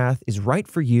which path is right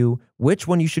for you, which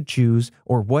one you should choose,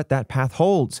 or what that path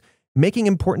holds. Making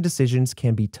important decisions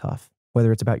can be tough,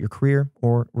 whether it's about your career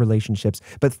or relationships.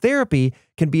 But therapy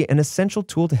can be an essential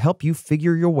tool to help you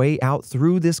figure your way out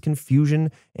through this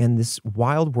confusion and this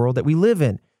wild world that we live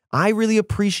in. I really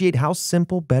appreciate how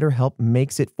simple BetterHelp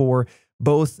makes it for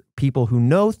both people who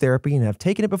know therapy and have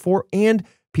taken it before and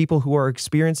people who are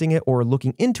experiencing it or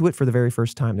looking into it for the very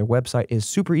first time. Their website is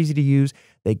super easy to use.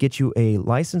 They get you a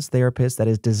licensed therapist that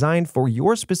is designed for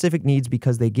your specific needs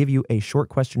because they give you a short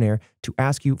questionnaire to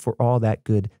ask you for all that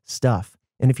good stuff.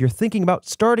 And if you're thinking about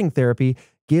starting therapy,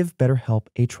 give BetterHelp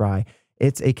a try.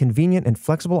 It's a convenient and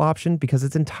flexible option because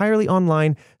it's entirely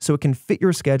online, so it can fit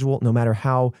your schedule no matter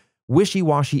how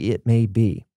wishy-washy it may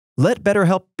be. Let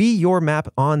BetterHelp be your map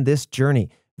on this journey.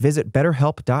 Visit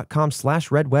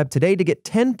betterhelp.com/redweb today to get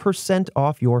 10%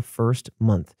 off your first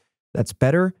month. That's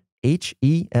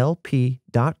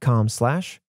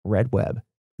betterhelp.com/redweb.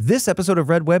 This episode of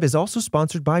Red Web is also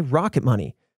sponsored by Rocket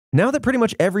Money. Now that pretty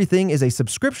much everything is a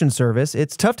subscription service,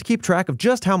 it's tough to keep track of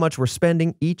just how much we're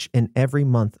spending each and every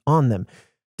month on them.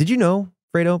 Did you know,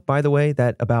 Fredo, by the way,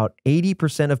 that about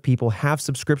 80% of people have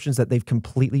subscriptions that they've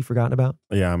completely forgotten about?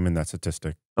 Yeah, I'm in that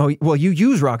statistic. Oh, well, you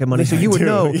use Rocket Money, so you would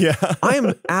know. Yeah. I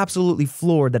am absolutely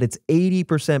floored that it's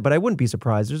 80%, but I wouldn't be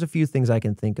surprised. There's a few things I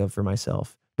can think of for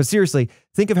myself. But seriously,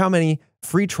 think of how many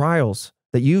free trials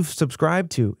that you've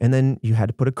subscribed to, and then you had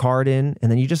to put a card in,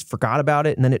 and then you just forgot about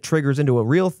it, and then it triggers into a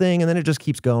real thing, and then it just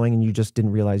keeps going, and you just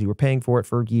didn't realize you were paying for it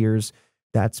for years.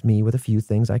 That's me with a few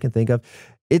things I can think of.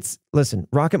 Listen,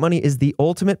 Rocket Money is the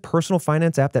ultimate personal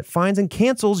finance app that finds and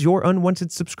cancels your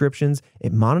unwanted subscriptions.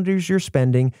 It monitors your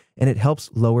spending, and it helps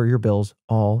lower your bills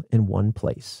all in one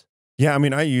place. Yeah, I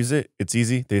mean, I use it. It's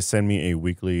easy. They send me a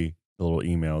weekly little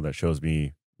email that shows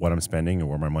me what I'm spending and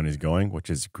where my money's going, which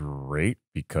is great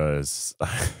because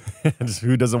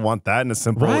who doesn't want that in a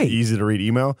simple, easy to read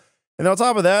email? And on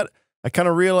top of that, I kind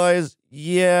of realized,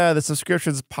 yeah, the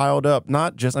subscriptions piled up.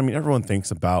 Not just, I mean, everyone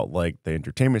thinks about like the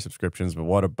entertainment subscriptions, but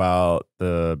what about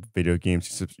the video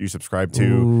games you subscribe to,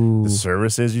 Ooh. the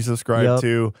services you subscribe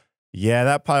to? Yeah,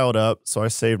 that piled up. So I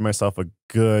saved myself a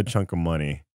good chunk of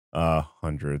money,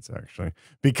 hundreds actually,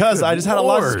 because I just had a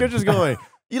lot of subscriptions going.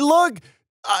 You look,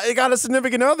 I got a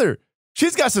significant other.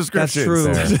 She's got subscriptions.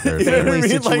 That's true. Family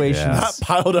situations. Not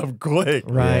piled up quick.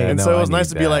 Right. And so it was nice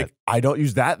to be like, I don't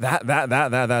use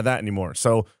that anymore.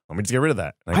 So let me just get rid of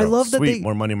that. And I love that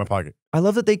more money in my pocket. I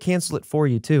love that they cancel it for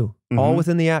you too. All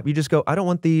within the app. You just go, I don't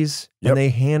want these. And they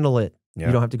handle it. You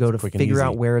don't have to go to figure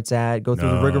out where it's at, go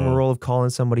through the rigmarole of calling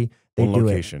somebody. They do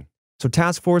it. So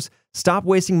Task Force, stop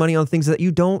wasting money on things that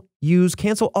you don't use.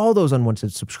 Cancel all those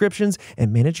unwanted subscriptions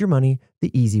and manage your money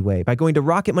the easy way by going to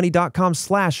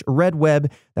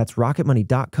rocketmoney.com/redweb. That's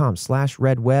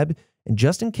rocketmoney.com/redweb. And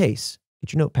just in case,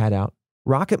 get your notepad out,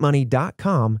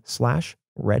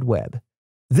 rocketmoney.com/redweb.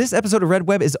 This episode of Red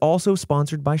Web is also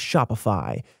sponsored by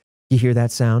Shopify. You hear that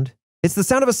sound? It's the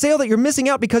sound of a sale that you're missing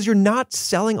out because you're not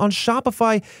selling on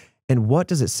Shopify. And what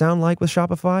does it sound like with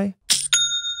Shopify?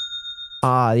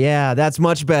 Yeah, that's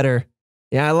much better.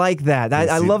 Yeah, I like that.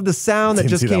 I love the sound that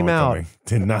just came out.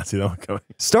 Did not see that one coming.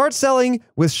 Start selling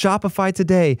with Shopify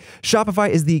today. Shopify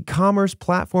is the commerce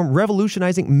platform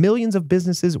revolutionizing millions of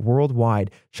businesses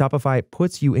worldwide. Shopify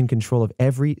puts you in control of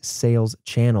every sales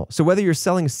channel. So whether you're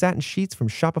selling satin sheets from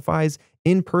Shopify's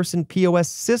in-person POS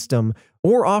system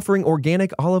or offering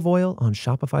organic olive oil on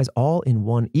Shopify's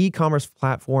all-in-one e-commerce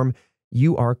platform,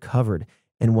 you are covered.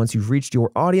 And once you've reached your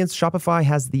audience, Shopify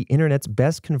has the internet's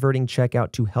best converting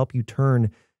checkout to help you turn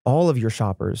all of your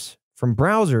shoppers from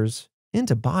browsers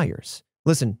into buyers.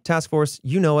 Listen, Task Force,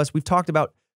 you know us. We've talked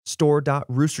about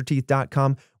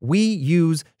store.roosterteeth.com. We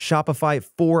use Shopify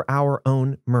for our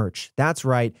own merch. That's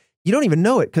right. You don't even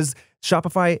know it because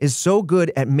Shopify is so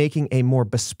good at making a more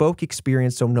bespoke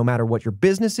experience. So no matter what your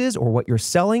business is or what you're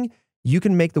selling, you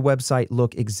can make the website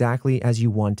look exactly as you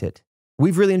want it.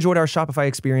 We've really enjoyed our Shopify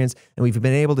experience, and we've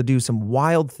been able to do some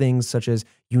wild things such as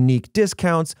unique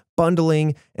discounts,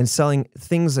 bundling, and selling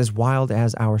things as wild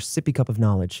as our sippy cup of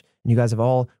knowledge. And you guys have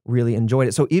all really enjoyed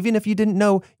it. So even if you didn't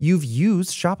know, you've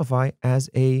used Shopify as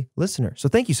a listener. So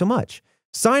thank you so much.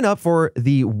 Sign up for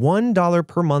the $1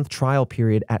 per month trial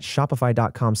period at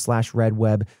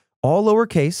shopify.com/redweb, all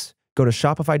lowercase. Go to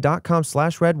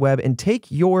shopify.com/redweb and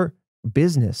take your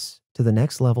business to the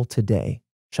next level today.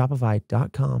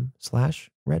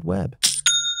 Shopify.com/redweb. And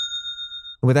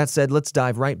with that said, let's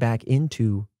dive right back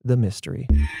into the mystery.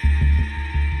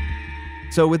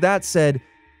 So with that said,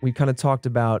 we kind of talked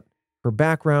about her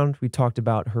background. We talked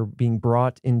about her being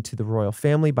brought into the royal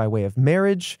family by way of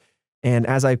marriage. And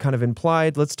as I kind of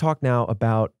implied, let's talk now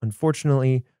about,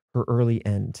 unfortunately, her early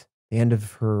end, the end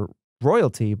of her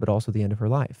royalty, but also the end of her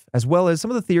life, as well as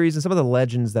some of the theories and some of the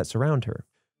legends that surround her.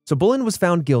 So Boleyn was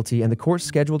found guilty, and the court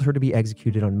scheduled her to be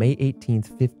executed on May 18th,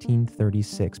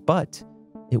 1536, but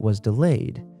it was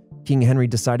delayed. King Henry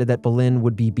decided that Boleyn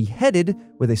would be beheaded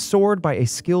with a sword by a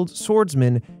skilled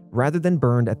swordsman rather than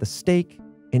burned at the stake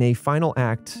in a final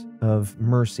act of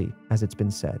mercy, as it's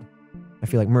been said. I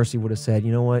feel like mercy would have said,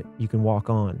 you know what, you can walk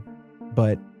on.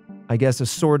 But I guess a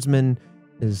swordsman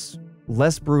is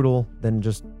less brutal than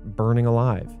just burning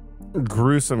alive.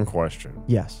 Gruesome question.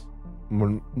 Yes.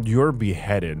 When you're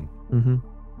beheaded,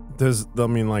 does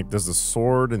the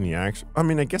sword and the action, I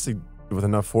mean, I guess with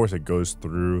enough force, it goes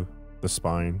through the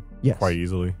spine quite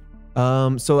easily.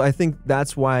 So I think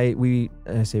that's why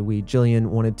Jillian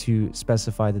wanted to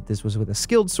specify that this was with a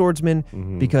skilled swordsman,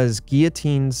 because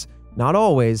guillotines, not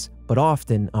always, but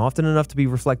often enough to be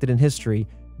reflected in history,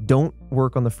 don't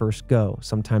work on the first go.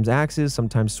 Sometimes axes,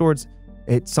 sometimes swords.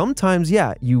 Sometimes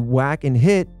you whack and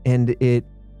hit and it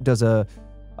does a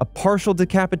partial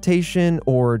decapitation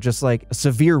or just like a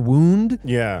severe wound.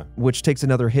 Yeah. Which takes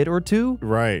another hit or two.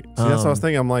 Right. See, that's what I was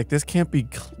thinking. I'm like, this can't be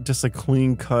just a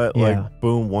clean cut, like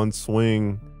boom, one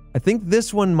swing. I think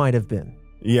this one might have been.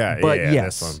 Yeah. But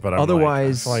yes. This one. But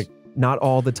otherwise, not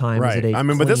all the time is it a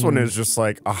but this one is just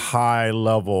like a high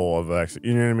level of,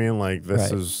 you know what I mean? Like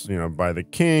this is, by the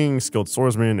king, skilled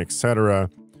swordsman, etc.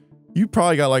 You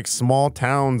probably got like small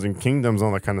towns and kingdoms,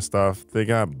 all that kind of stuff. They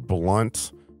got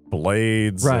blunt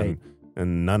blades,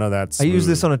 and none of that. I use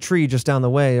this on a tree just down the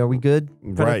way. Are we good?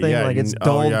 Kind of thing? Like it's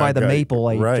dulled by the maple.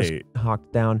 I just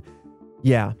hawked down.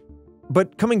 Yeah,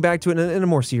 but coming back to it in a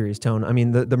more serious tone. I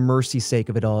mean, the mercy sake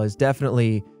of it all is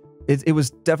definitely it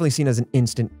was definitely seen as an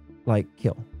instant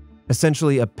kill,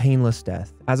 essentially a painless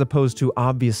death, as opposed to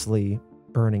obviously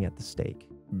burning at the stake,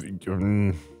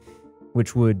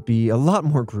 which would be a lot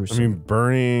more gruesome. I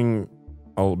mean,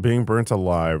 being burnt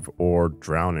alive or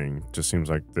drowning just seems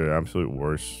like the absolute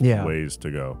worst ways to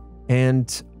go.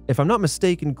 And if I'm not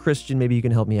mistaken, Christian, maybe you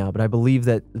can help me out, but I believe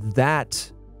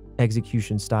that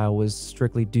execution style was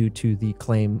strictly due to the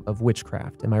claim of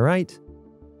witchcraft. Am I right?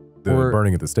 Or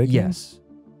burning at the stake? Yes.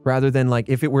 Rather than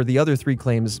if it were the other three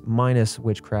claims minus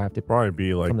witchcraft, it'd probably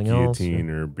be like guillotine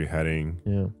or beheading.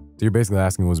 Yeah. So you're basically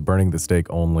asking, was burning the stake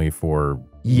only for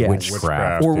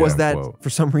witchcraft? Or was that,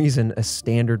 for some reason, a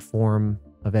standard form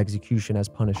of execution as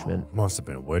punishment? Must have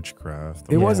been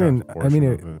witchcraft. It wasn't,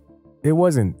 it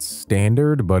wasn't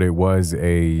standard, but it was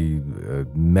a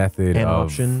method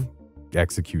of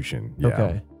execution. Yeah.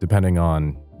 Okay. Depending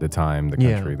on the time, the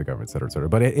country, the government, et cetera, et cetera.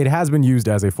 But it has been used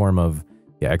as a form of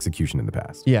execution in the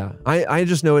past. Yeah. I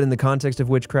just know it in the context of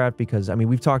witchcraft because,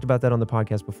 we've talked about that on the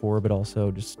podcast before, but also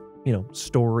just,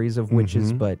 stories of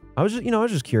witches. But I was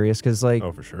just curious because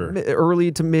oh, for sure.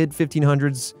 Early to mid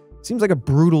 1500s seems like a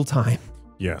brutal time.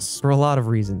 Yes. For a lot of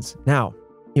reasons. Now,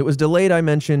 it was delayed, I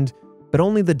mentioned, but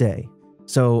only the day.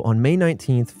 So on May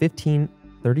 19th,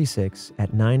 1536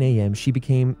 at 9 a.m., she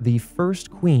became the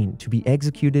first queen to be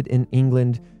executed in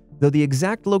England, though the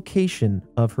exact location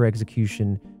of her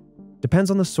execution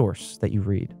depends on the source that you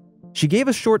read. She gave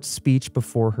a short speech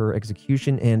before her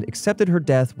execution and accepted her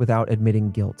death without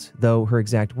admitting guilt, though her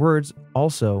exact words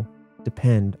also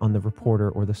depend on the reporter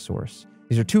or the source.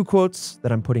 These are two quotes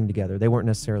that I'm putting together. They weren't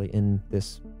necessarily in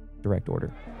this direct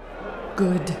order.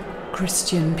 Good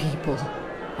Christian people,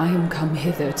 I am come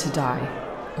hither to die,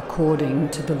 according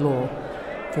to the law,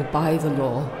 for by the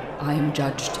law I am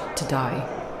judged to die,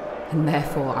 and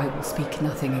therefore I will speak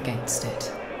nothing against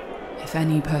it. If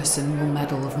any person will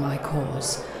meddle of my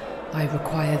cause, I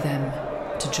require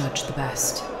them to judge the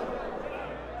best.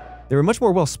 They were much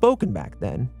more well-spoken back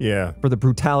then. Yeah. For the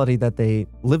brutality that they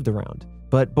lived around.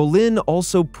 But Boleyn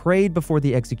also prayed before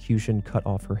the execution cut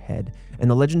off her head,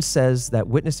 and the legend says that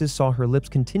witnesses saw her lips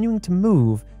continuing to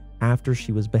move after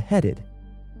she was beheaded.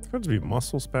 Could be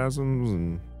muscle spasms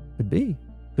and... Could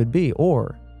be.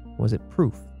 Or was it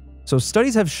proof? So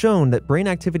studies have shown that brain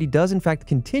activity does in fact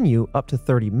continue up to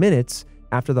 30 minutes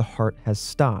after the heart has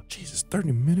stopped. Jesus,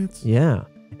 30 minutes? Yeah.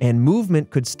 And movement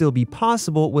could still be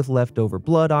possible with leftover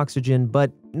blood oxygen,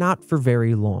 but not for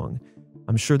very long.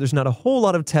 I'm sure there's not a whole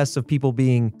lot of tests of people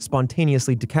being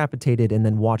spontaneously decapitated and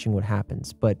then watching what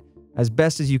happens, but as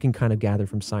best as you can kind of gather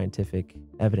from scientific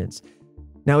evidence.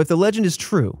 Now, if the legend is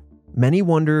true, many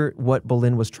wonder what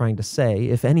Boleyn was trying to say,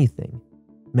 if anything.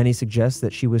 Many suggest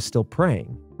that she was still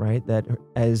praying, right? That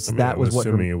that was what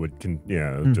assuming it would,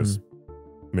 just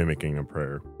mimicking a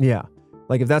prayer. Yeah.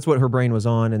 Like if that's what her brain was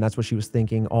on and that's what she was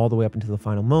thinking all the way up until the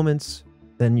final moments,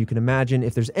 then you can imagine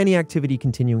if there's any activity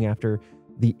continuing after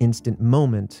the instant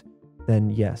moment, then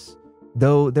yes.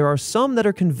 Though there are some that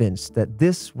are convinced that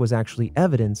this was actually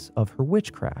evidence of her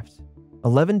witchcraft.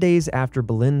 11 days after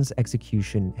Boleyn's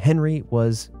execution, Henry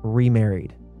was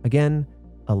remarried. Again,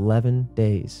 11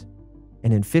 days.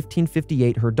 And in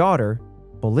 1558, her daughter,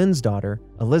 Boleyn's daughter,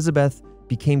 Elizabeth,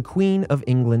 became Queen of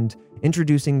England,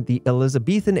 introducing the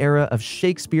Elizabethan era of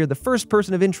Shakespeare, the first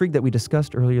person of intrigue that we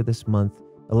discussed earlier this month.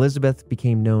 Elizabeth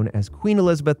became known as Queen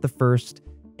Elizabeth I,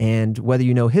 and whether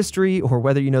you know history or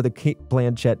whether you know the Cate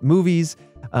Blanchett movies,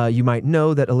 you might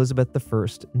know that Elizabeth I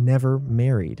never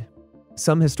married.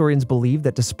 Some historians believe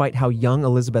that despite how young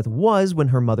Elizabeth was when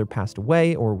her mother passed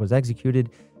away or was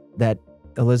executed, that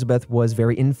Elizabeth was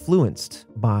very influenced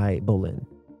by Boleyn.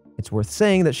 It's worth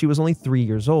saying that she was only 3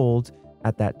 years old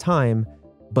at that time,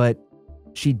 but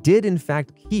she did in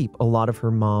fact keep a lot of her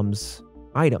mom's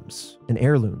items and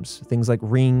heirlooms, things like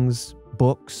rings,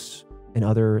 books, and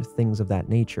other things of that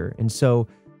nature. And so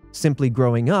simply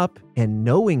growing up and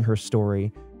knowing her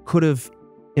story could have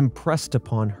impressed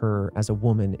upon her as a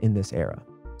woman in this era.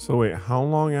 So wait, how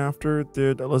long after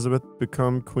did Elizabeth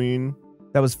become queen?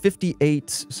 That was 58,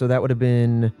 so that would have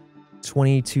been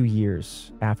 22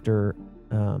 years after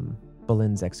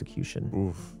Boleyn's execution.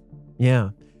 Oof. Yeah.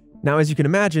 Now, as you can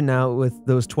imagine now, with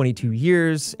those 22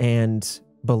 years and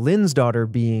Boleyn's daughter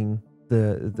being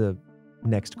the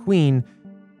next queen,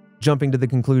 jumping to the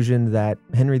conclusion that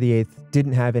Henry VIII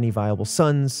didn't have any viable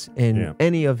sons in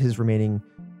any of his remaining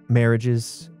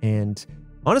marriages. And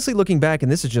honestly, looking back,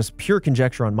 and this is just pure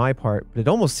conjecture on my part, but it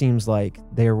almost seems like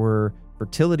there were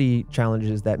fertility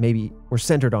challenges that maybe were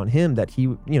centered on him, that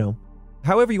he,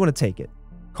 however you want to take it,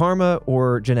 karma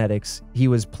or genetics, he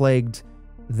was plagued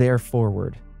there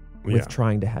forward with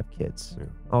trying to have kids. Yeah.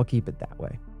 I'll keep it that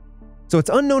way. So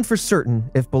it's unknown for certain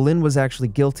if Boleyn was actually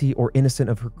guilty or innocent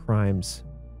of her crimes,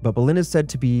 but Boleyn is said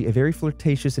to be a very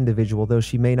flirtatious individual. Though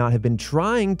she may not have been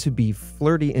trying to be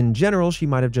flirty in general, she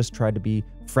might have just tried to be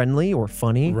friendly or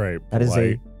funny. Right.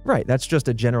 That's just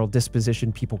a general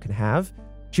disposition people can have.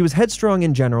 She was headstrong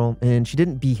in general, and she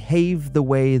didn't behave the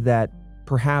way that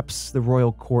perhaps the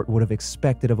royal court would have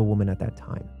expected of a woman at that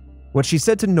time. What she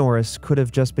said to Norris could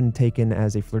have just been taken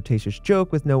as a flirtatious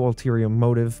joke with no ulterior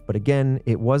motive, but again,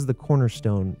 it was the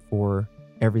cornerstone for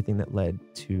everything that led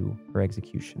to her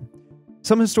execution.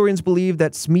 Some historians believe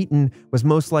that Smeaton was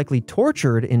most likely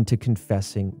tortured into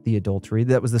confessing the adultery.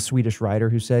 That was the Swedish writer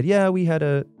who said, yeah, we had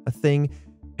a thing.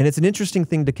 And it's an interesting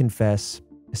thing to confess,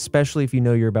 especially if you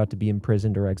know you're about to be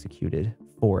imprisoned or executed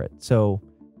for it. So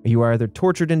you are either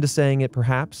tortured into saying it,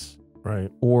 perhaps,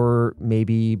 right, or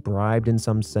maybe bribed in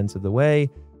some sense of the way.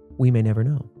 We may never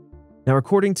know. Now,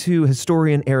 according to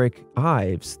historian Eric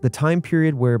Ives, the time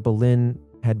period where Boleyn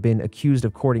had been accused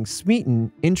of courting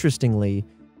Smeaton, interestingly,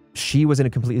 she was in a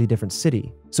completely different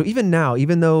city. So even now,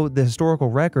 even though the historical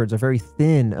records are very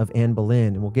thin of Anne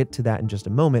Boleyn, and we'll get to that in just a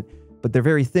moment, but they're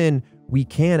very thin, we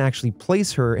can actually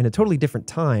place her in a totally different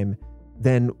time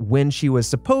than when she was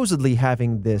supposedly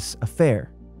having this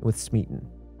affair with Smeaton.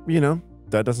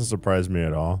 That doesn't surprise me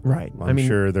at all. Right. I'm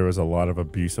sure there was a lot of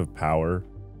abuse of power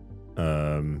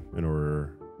in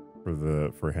order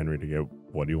for Henry to get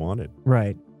what he wanted.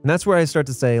 Right. And that's where I start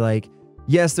to say,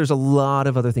 yes, there's a lot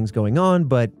of other things going on,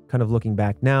 but kind of looking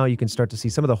back now, you can start to see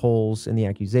some of the holes in the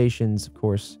accusations. Of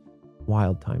course,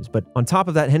 wild times. But on top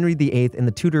of that, Henry VIII and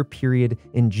the Tudor period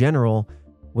in general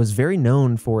was very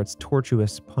known for its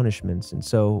tortuous punishments. And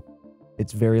so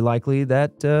it's very likely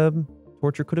that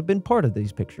torture could have been part of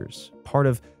these pictures, part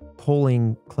of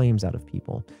pulling claims out of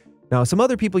people. Now, some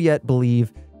other people yet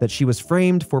believe that she was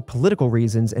framed for political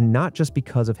reasons and not just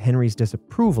because of Henry's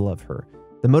disapproval of her.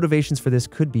 The motivations for this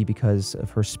could be because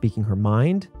of her speaking her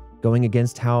mind, going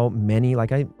against how many,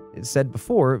 like I said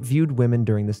before, viewed women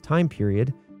during this time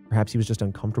period. Perhaps he was just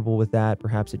uncomfortable with that.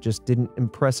 Perhaps it just didn't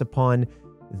impress upon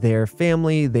their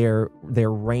family, their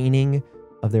reigning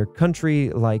of their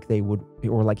country like they would,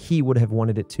 or like he would have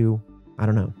wanted it to. I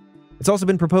don't know. It's also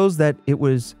been proposed that it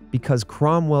was because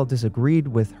Cromwell disagreed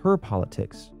with her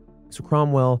politics. So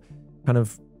Cromwell kind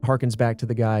of harkens back to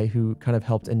the guy who kind of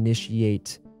helped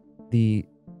initiate the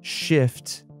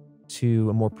shift to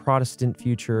a more Protestant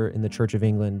future in the Church of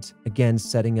England, again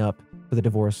setting up for the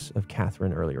divorce of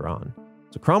Catherine earlier on.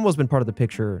 So Cromwell's been part of the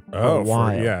picture for a while.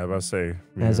 I was about to say.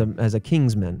 Yeah. As a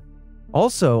kingsman.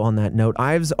 Also on that note,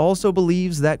 Ives also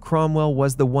believes that Cromwell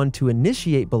was the one to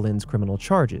initiate Boleyn's criminal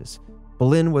charges.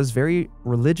 Boleyn was very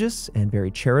religious and very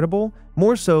charitable,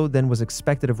 more so than was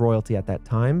expected of royalty at that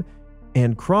time,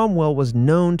 and Cromwell was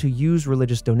known to use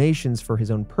religious donations for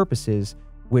his own purposes,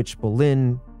 which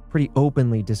Boleyn pretty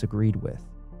openly disagreed with.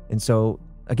 And so,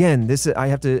 again, I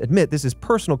have to admit, this is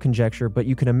personal conjecture, but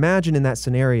you can imagine in that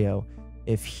scenario,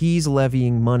 if he's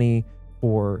levying money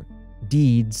for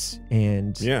deeds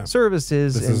and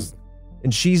services.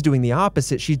 and she's doing the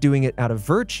opposite. She's doing it out of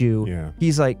virtue. Yeah.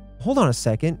 He's like, hold on a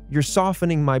second. You're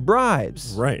softening my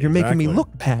bribes. Right. You're making me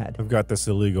look bad. I've got this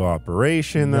illegal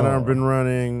operation that I've been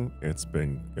running. It's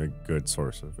been a good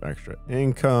source of extra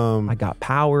income. I got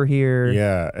power here.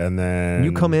 Yeah. And then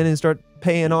you come in and start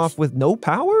paying off with no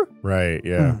power? Right.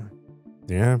 Yeah.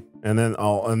 Yeah. And then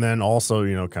also,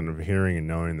 you know, kind of hearing and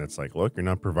knowing that's like, look, you're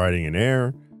not providing an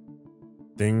heir.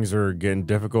 Things are getting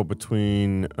difficult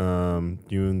between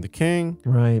you and the king.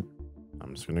 Right.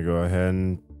 I'm just gonna go ahead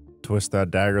and twist that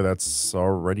dagger that's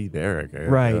already there,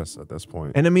 I guess, at this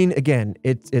point. And I mean, again,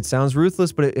 it sounds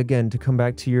ruthless, but again, to come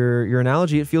back to your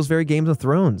analogy, it feels very Game of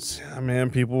Thrones. Yeah,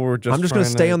 man, people were just I'm just gonna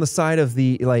stay on the side of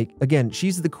the, like, again,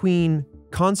 she's the queen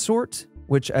consort,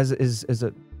 which is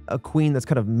a queen that's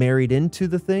kind of married into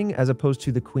the thing, as opposed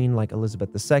to the queen like Elizabeth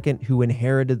II, who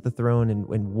inherited the throne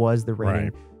and was the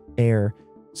reigning heir.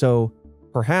 So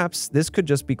perhaps this could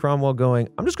just be Cromwell going,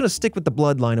 I'm just going to stick with the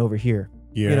bloodline over here.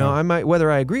 Yeah. You know, I might, whether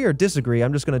I agree or disagree,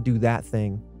 I'm just going to do that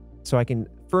thing so I can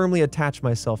firmly attach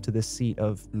myself to this seat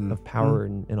of power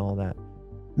and all that.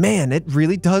 Man, it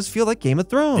really does feel like Game of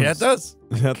Thrones. Yeah, it does.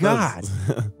 God.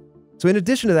 So in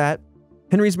addition to that,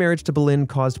 Henry's marriage to Boleyn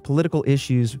caused political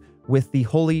issues with the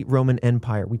Holy Roman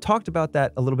Empire. We talked about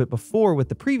that a little bit before with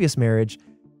the previous marriage.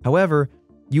 However,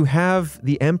 you have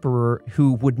the emperor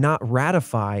who would not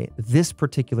ratify this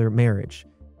particular marriage,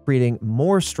 creating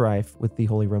more strife with the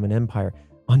Holy Roman Empire.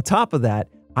 On top of that,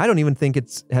 I don't even think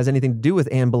it has anything to do with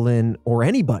Anne Boleyn or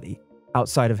anybody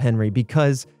outside of Henry,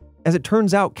 because as it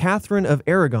turns out, Catherine of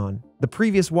Aragon, the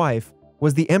previous wife,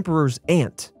 was the emperor's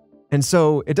aunt. And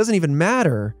so it doesn't even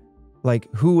matter like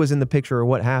who was in the picture or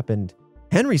what happened.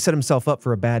 Henry set himself up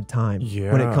for a bad time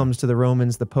when it comes to the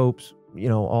Romans, the popes, you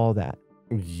know, all that.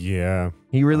 Yeah.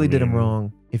 He really did him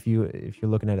wrong if you're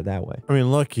looking at it that way. I mean,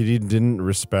 look, he didn't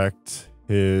respect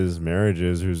his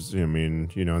marriages, and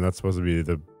that's supposed to be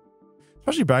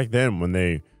especially back then when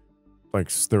they, like,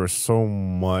 there was so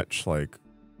much, like,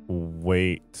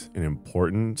 weight and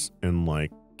importance in,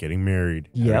 like, getting married,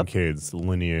 having kids,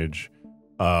 lineage,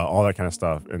 all that kind of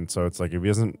stuff. And so it's like, if he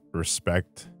doesn't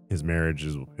respect his marriage,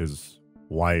 his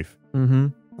wife,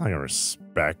 I'm not gonna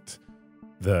respect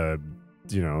the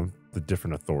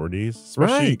different authorities,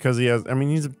 especially because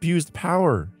he's abused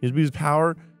power. He's abused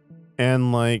power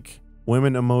and, like,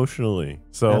 women emotionally.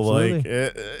 So Absolutely.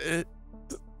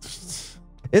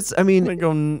 Like they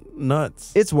go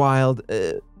nuts. It's wild.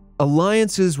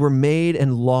 Alliances were made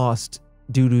and lost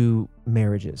due to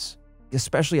marriages,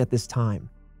 especially at this time.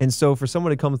 And so for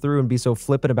someone to come through and be so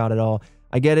flippant about it all,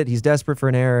 I get it. He's desperate for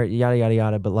an heir, yada, yada,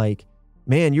 yada. But, like,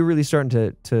 man, you're really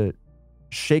starting to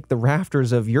shake the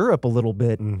rafters of Europe a little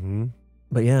bit.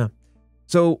 But yeah.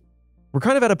 So we're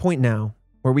kind of at a point now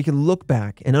where we can look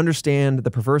back and understand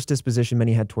the perverse disposition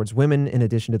many had towards women, in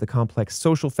addition to the complex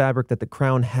social fabric that the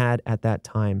crown had at that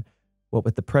time, what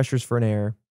with the pressures for an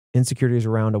heir, insecurities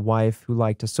around a wife who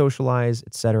liked to socialize,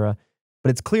 etc. But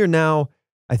it's clear now,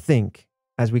 I think,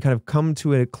 as we kind of come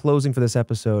to a closing for this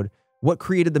episode, what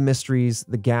created the mysteries,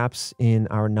 the gaps in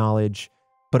our knowledge,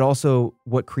 but also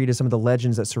what created some of the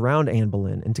legends that surround Anne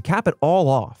Boleyn. And to cap it all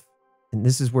off, and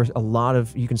this is where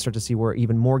you can start to see where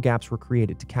even more gaps were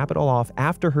created. To cap it all off,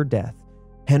 after her death,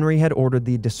 Henry had ordered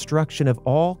the destruction of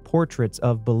all portraits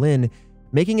of Boleyn,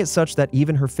 making it such that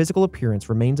even her physical appearance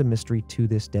remains a mystery to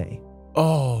this day.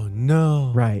 Oh,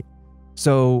 no. Right.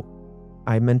 So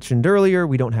I mentioned earlier,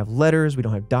 we don't have letters, we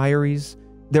don't have diaries.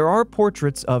 There are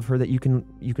portraits of her that you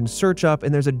can search up,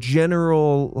 and there's a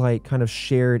general, like, kind of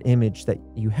shared image that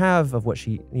you have of what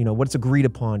she, what's agreed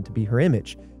upon to be her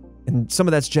image. And some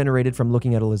of that's generated from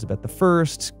looking at Elizabeth I,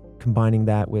 combining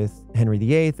that with Henry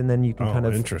VIII, and then you can kind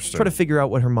of try to figure out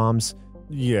what her mom's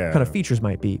kind of features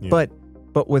might be. Yeah.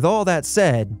 But with all that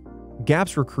said,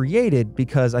 gaps were created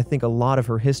because I think a lot of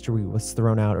her history was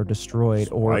thrown out or destroyed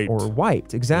or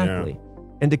wiped. Exactly. Yeah.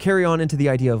 And to carry on into the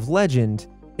idea of legend,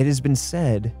 it has been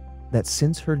said that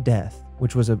since her death,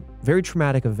 which was a very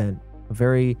traumatic event, a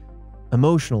very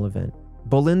emotional event,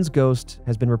 Boleyn's ghost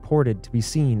has been reported to be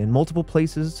seen in multiple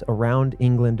places around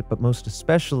England, but most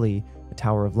especially the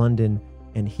Tower of London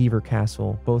and Hever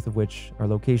Castle, both of which are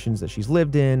locations that she's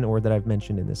lived in or that I've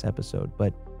mentioned in this episode.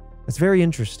 But it's very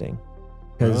interesting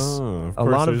because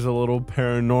there's a little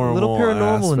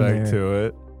paranormal aspect to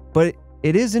it. But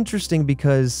it is interesting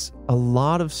because a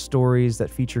lot of stories that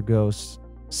feature ghosts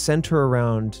center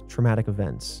around traumatic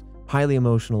events, highly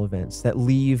emotional events that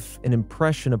leave an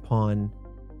impression upon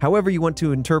however you want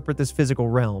to interpret this physical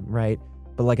realm, right?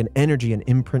 But like an energy, an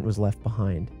imprint was left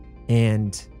behind.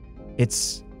 And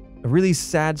it's a really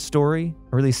sad story,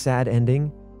 a really sad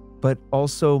ending, but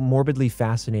also morbidly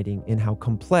fascinating in how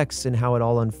complex and how it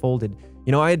all unfolded.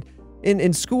 You know,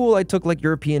 in school, I took like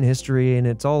European history, and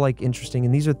it's all like interesting.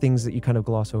 And these are things that you kind of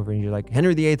gloss over, and you're like,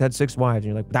 Henry VIII had 6 wives.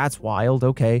 And you're like, that's wild.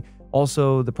 Okay.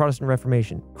 Also, the Protestant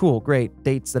Reformation. Cool. Great.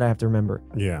 Dates that I have to remember.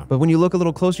 Yeah. But when you look a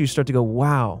little closer, you start to go,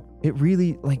 wow, it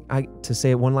really, to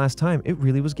say it one last time, it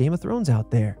really was Game of Thrones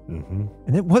out there. Mm-hmm.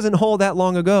 And it wasn't all that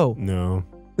long ago. No.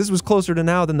 This was closer to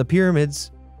now than the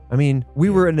pyramids. I mean, we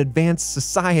were an advanced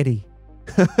society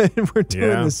and we're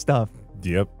doing this stuff.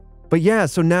 Yep. But yeah,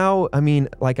 so now, I mean,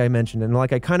 like I mentioned, and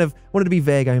like I kind of wanted to be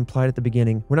vague, I implied at the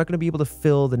beginning, we're not going to be able to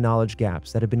fill the knowledge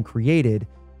gaps that have been created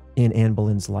in Anne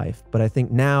Boleyn's life. But I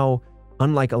think now,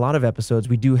 unlike a lot of episodes,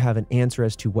 we do have an answer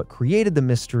as to what created the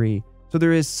mystery. So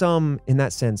there is some, in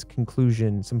that sense,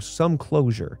 conclusion, some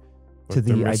closure to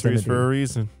the identity. For a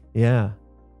reason. Yeah.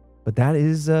 But that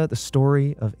is the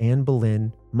story of Anne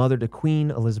Boleyn, mother to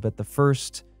Queen Elizabeth I,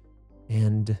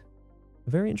 and a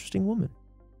very interesting woman.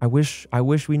 I wish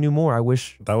we knew more. I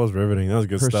wish that was riveting. That was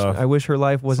good stuff. I wish her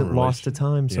life wasn't lost to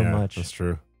time so much. That's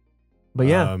true. But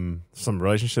yeah, some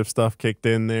relationship stuff kicked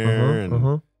in there,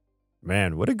 and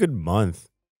man, what a good month!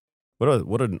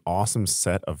 What an awesome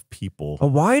set of people. A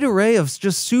wide array of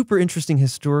just super interesting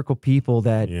historical people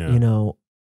that you know.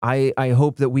 I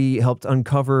hope that we helped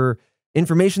uncover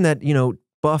information that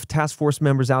buff task force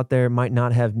members out there might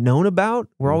not have known about.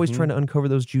 We're always trying to uncover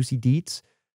those juicy deets,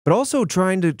 but also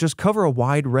trying to just cover a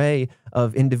wide array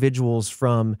of individuals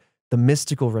from the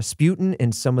mystical Rasputin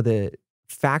and some of the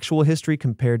factual history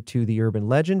compared to the urban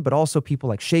legend, but also people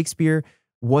like Shakespeare.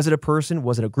 Was it a person?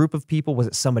 Was it a group of people? Was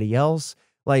it somebody else?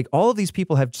 Like, all of these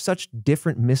people have such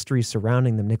different mysteries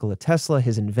surrounding them. Nikola Tesla,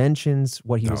 his inventions,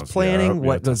 what he was planning,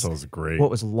 what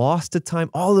was lost to time,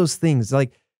 all those things.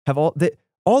 Like,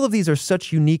 all of these are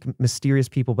such unique, mysterious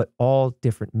people, but all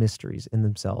different mysteries in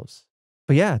themselves.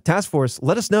 But yeah, Task Force,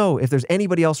 let us know if there's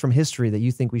anybody else from history that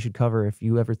you think we should cover, if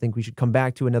you ever think we should come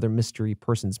back to another Mystery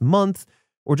Persons Month,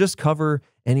 or just cover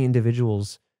any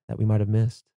individuals that we might have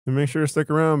missed. And make sure to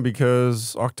stick around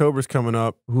because October's coming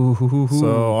up. Ooh.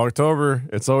 So October,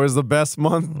 it's always the best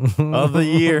month of the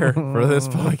year for this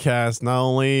podcast. Not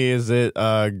only is it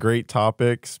great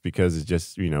topics because it's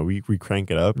just, we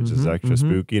crank it up. It's just extra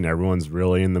spooky and everyone's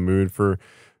really in the mood for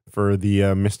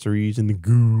the mysteries and the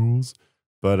ghouls.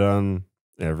 But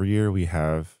every year we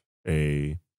have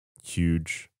a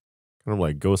huge kind of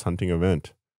like ghost hunting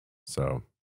event. So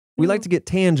we like to get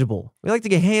tangible. We like to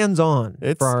get hands-on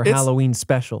for our Halloween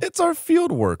special. It's our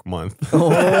field work month.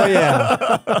 Oh,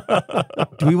 yeah.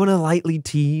 Do we want to lightly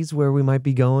tease where we might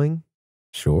be going?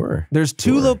 Sure. There's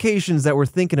 2 locations that we're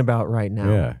thinking about right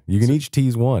now. Yeah. You can each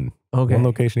tease one. Okay. One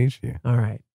location each. Yeah. All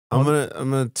right. I'm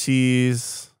gonna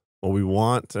tease what we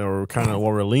want, or kind of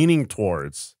what we're leaning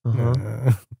towards.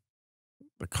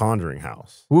 The Conjuring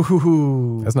House.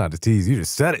 Woohoo. That's not a tease. You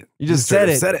just said it. You just said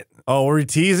it. Oh, were we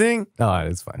teasing? No,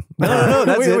 it's fine. No,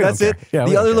 that's it. That's it. Yeah,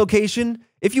 the other location,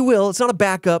 if you will, it's not a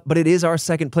backup, but it is our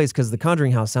second place because the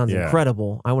Conjuring House sounds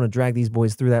incredible. I want to drag these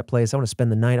boys through that place. I want to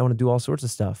spend the night. I want to do all sorts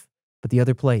of stuff. But the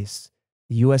other place,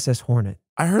 the USS Hornet.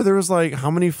 I heard there was like,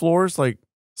 how many floors? Like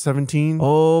 17?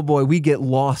 Oh boy, we get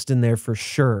lost in there for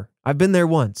sure. I've been there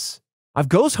once. I've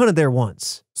ghost hunted there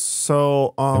once.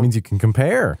 So that means you can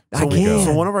compare. I can.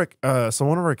 So one of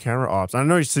our camera ops. I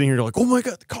know you're sitting here. You're like, oh my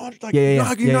god, the Conjuring. Like,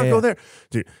 how can you not go there,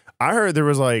 dude? I heard there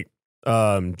was like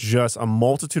just a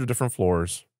multitude of different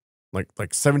floors,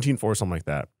 like 17 floors, something like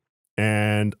that.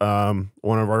 And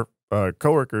one of our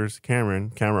coworkers, Cameron,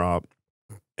 camera op,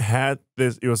 had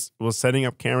this. It was setting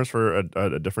up cameras for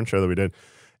a different show that we did,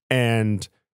 and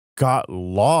got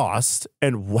lost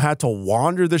and had to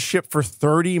wander the ship for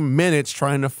 30 minutes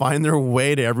trying to find their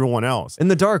way to everyone else. In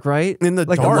the dark, right? In the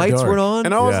dark. The lights weren't on?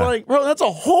 And I was like, bro, that's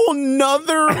a whole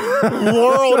nother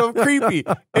world of creepy.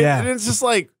 And it's just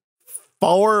like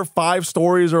 4 or 5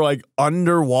 stories are like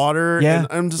underwater. Yeah. And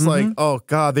I'm just like, oh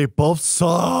God, they both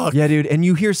suck. Yeah, dude. And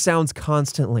you hear sounds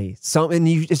constantly.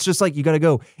 It's just like, you got to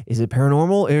go, is it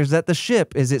paranormal? Or is that the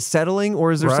ship? Is it settling?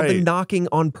 Or is there something knocking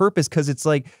on purpose? Because it's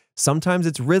like, sometimes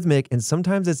it's rhythmic and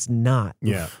sometimes it's not.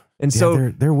 Yeah. And so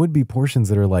there would be portions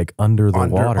that are like under the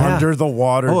water. Under the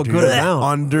water. Oh, a good amount.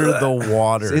 Under the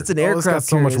water. It's an aircraft.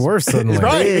 So much worse suddenly.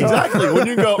 Right, exactly. When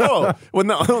you go, when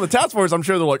the task force, I'm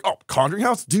sure they're like, oh, Conjuring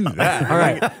House, do that. All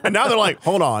right. And now they're like,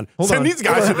 hold on. Send these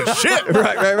guys to the ship.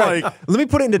 Right. Like, let me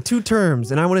put it into 2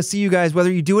 terms. And I want to see you guys,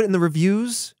 whether you do it in the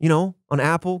reviews, on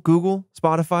Apple, Google,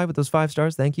 Spotify with those 5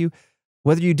 stars. Thank you.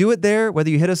 Whether you do it there,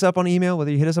 whether you hit us up on email, whether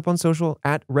you hit us up on social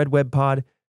at RedWebPod,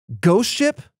 Ghost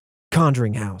Ship,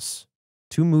 Conjuring House.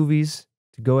 2 movies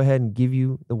to go ahead and give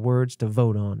you the words to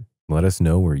vote on. Let us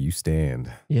know where you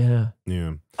stand. Yeah.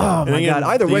 Yeah. Oh, my God.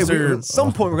 Either way, at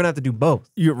some point, we're going to have to do both.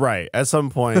 You're right. At some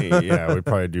point, yeah, we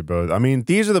probably do both. I mean,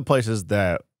 these are the places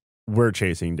that we're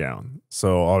chasing down.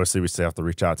 So obviously we still have to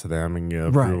reach out to them and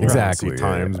give exactly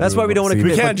times. That's why we don't want to.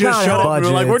 We can't just show up and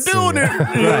we're like, we're doing it.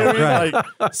 Right. Like,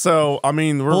 so I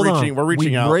mean, we're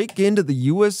reaching out. Break into the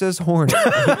USS Hornet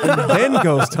and then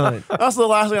ghost hunt. That's the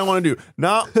last thing I want to do.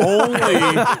 Not only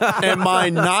am I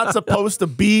not supposed to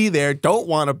be there, don't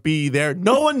want to be there.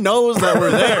 No one knows that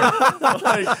we're there.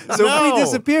 So if we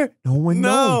disappear, no one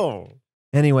knows.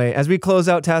 Anyway, as we close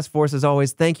out Task Force, as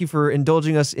always, thank you for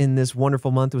indulging us in this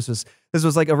wonderful month. This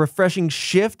was like a refreshing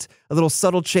shift, a little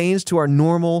subtle change to our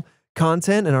normal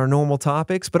content and our normal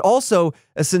topics, but also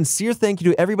a sincere thank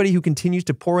you to everybody who continues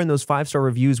to pour in those 5-star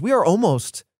reviews. We are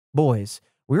almost, boys,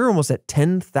 we're almost at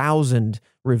 10,000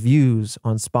 reviews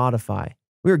on Spotify.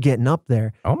 We are getting up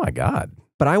there. Oh my God.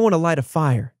 But I want to light a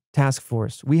fire, Task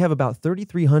Force. We have about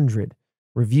 3,300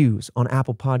 reviews on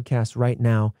Apple Podcasts right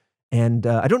now. And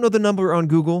I don't know the number on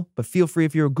Google, but feel free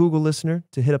if you're a Google listener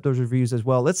to hit up those reviews as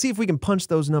well. Let's see if we can punch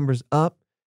those numbers up.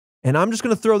 And I'm just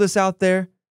going to throw this out there.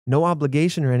 No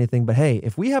obligation or anything, but hey,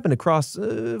 if we happen to cross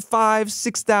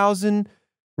 5,000-6,000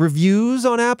 reviews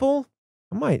on Apple,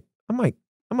 I might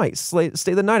stay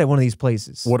the night at one of these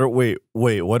places. Wait,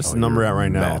 what's the number at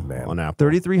right now on Apple?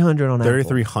 3,300 on Apple.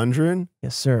 3,300?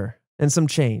 Yes, sir. And some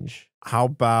change. How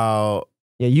about...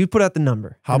 Yeah, you put out the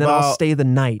number. Then I'll stay the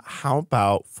night. How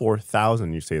about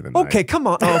 4,000 you stay the night? Okay, come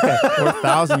on. Oh, okay.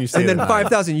 4,000 you stay the night. And then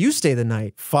 5,000 you stay the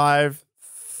night.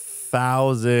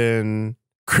 5,000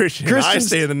 Christian, I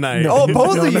stay the night. Oh,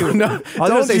 both of you. No.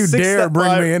 Don't you dare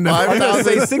bring me in. I was going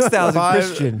to say 6,000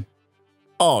 Christian.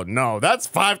 Oh, no, that's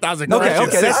 5,000 Okay,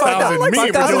 Christian. that's 6,000 like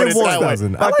me.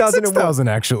 5,000. 6,000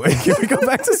 actually. Can we go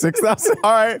back to 6,000?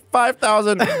 All right,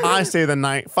 5,000 I stay the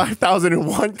night.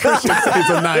 5,001 Christian stays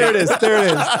the night. There it is.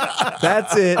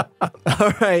 That's it.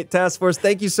 All right, Task Force,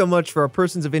 thank you so much for our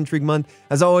Persons of Intrigue month.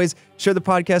 As always, share the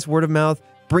podcast, word of mouth.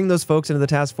 Bring those folks into the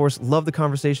Task Force. Love the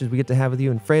conversations we get to have with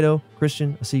you. And Fredo,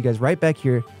 Christian, I'll see you guys right back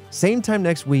here, same time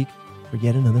next week for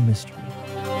yet another mystery.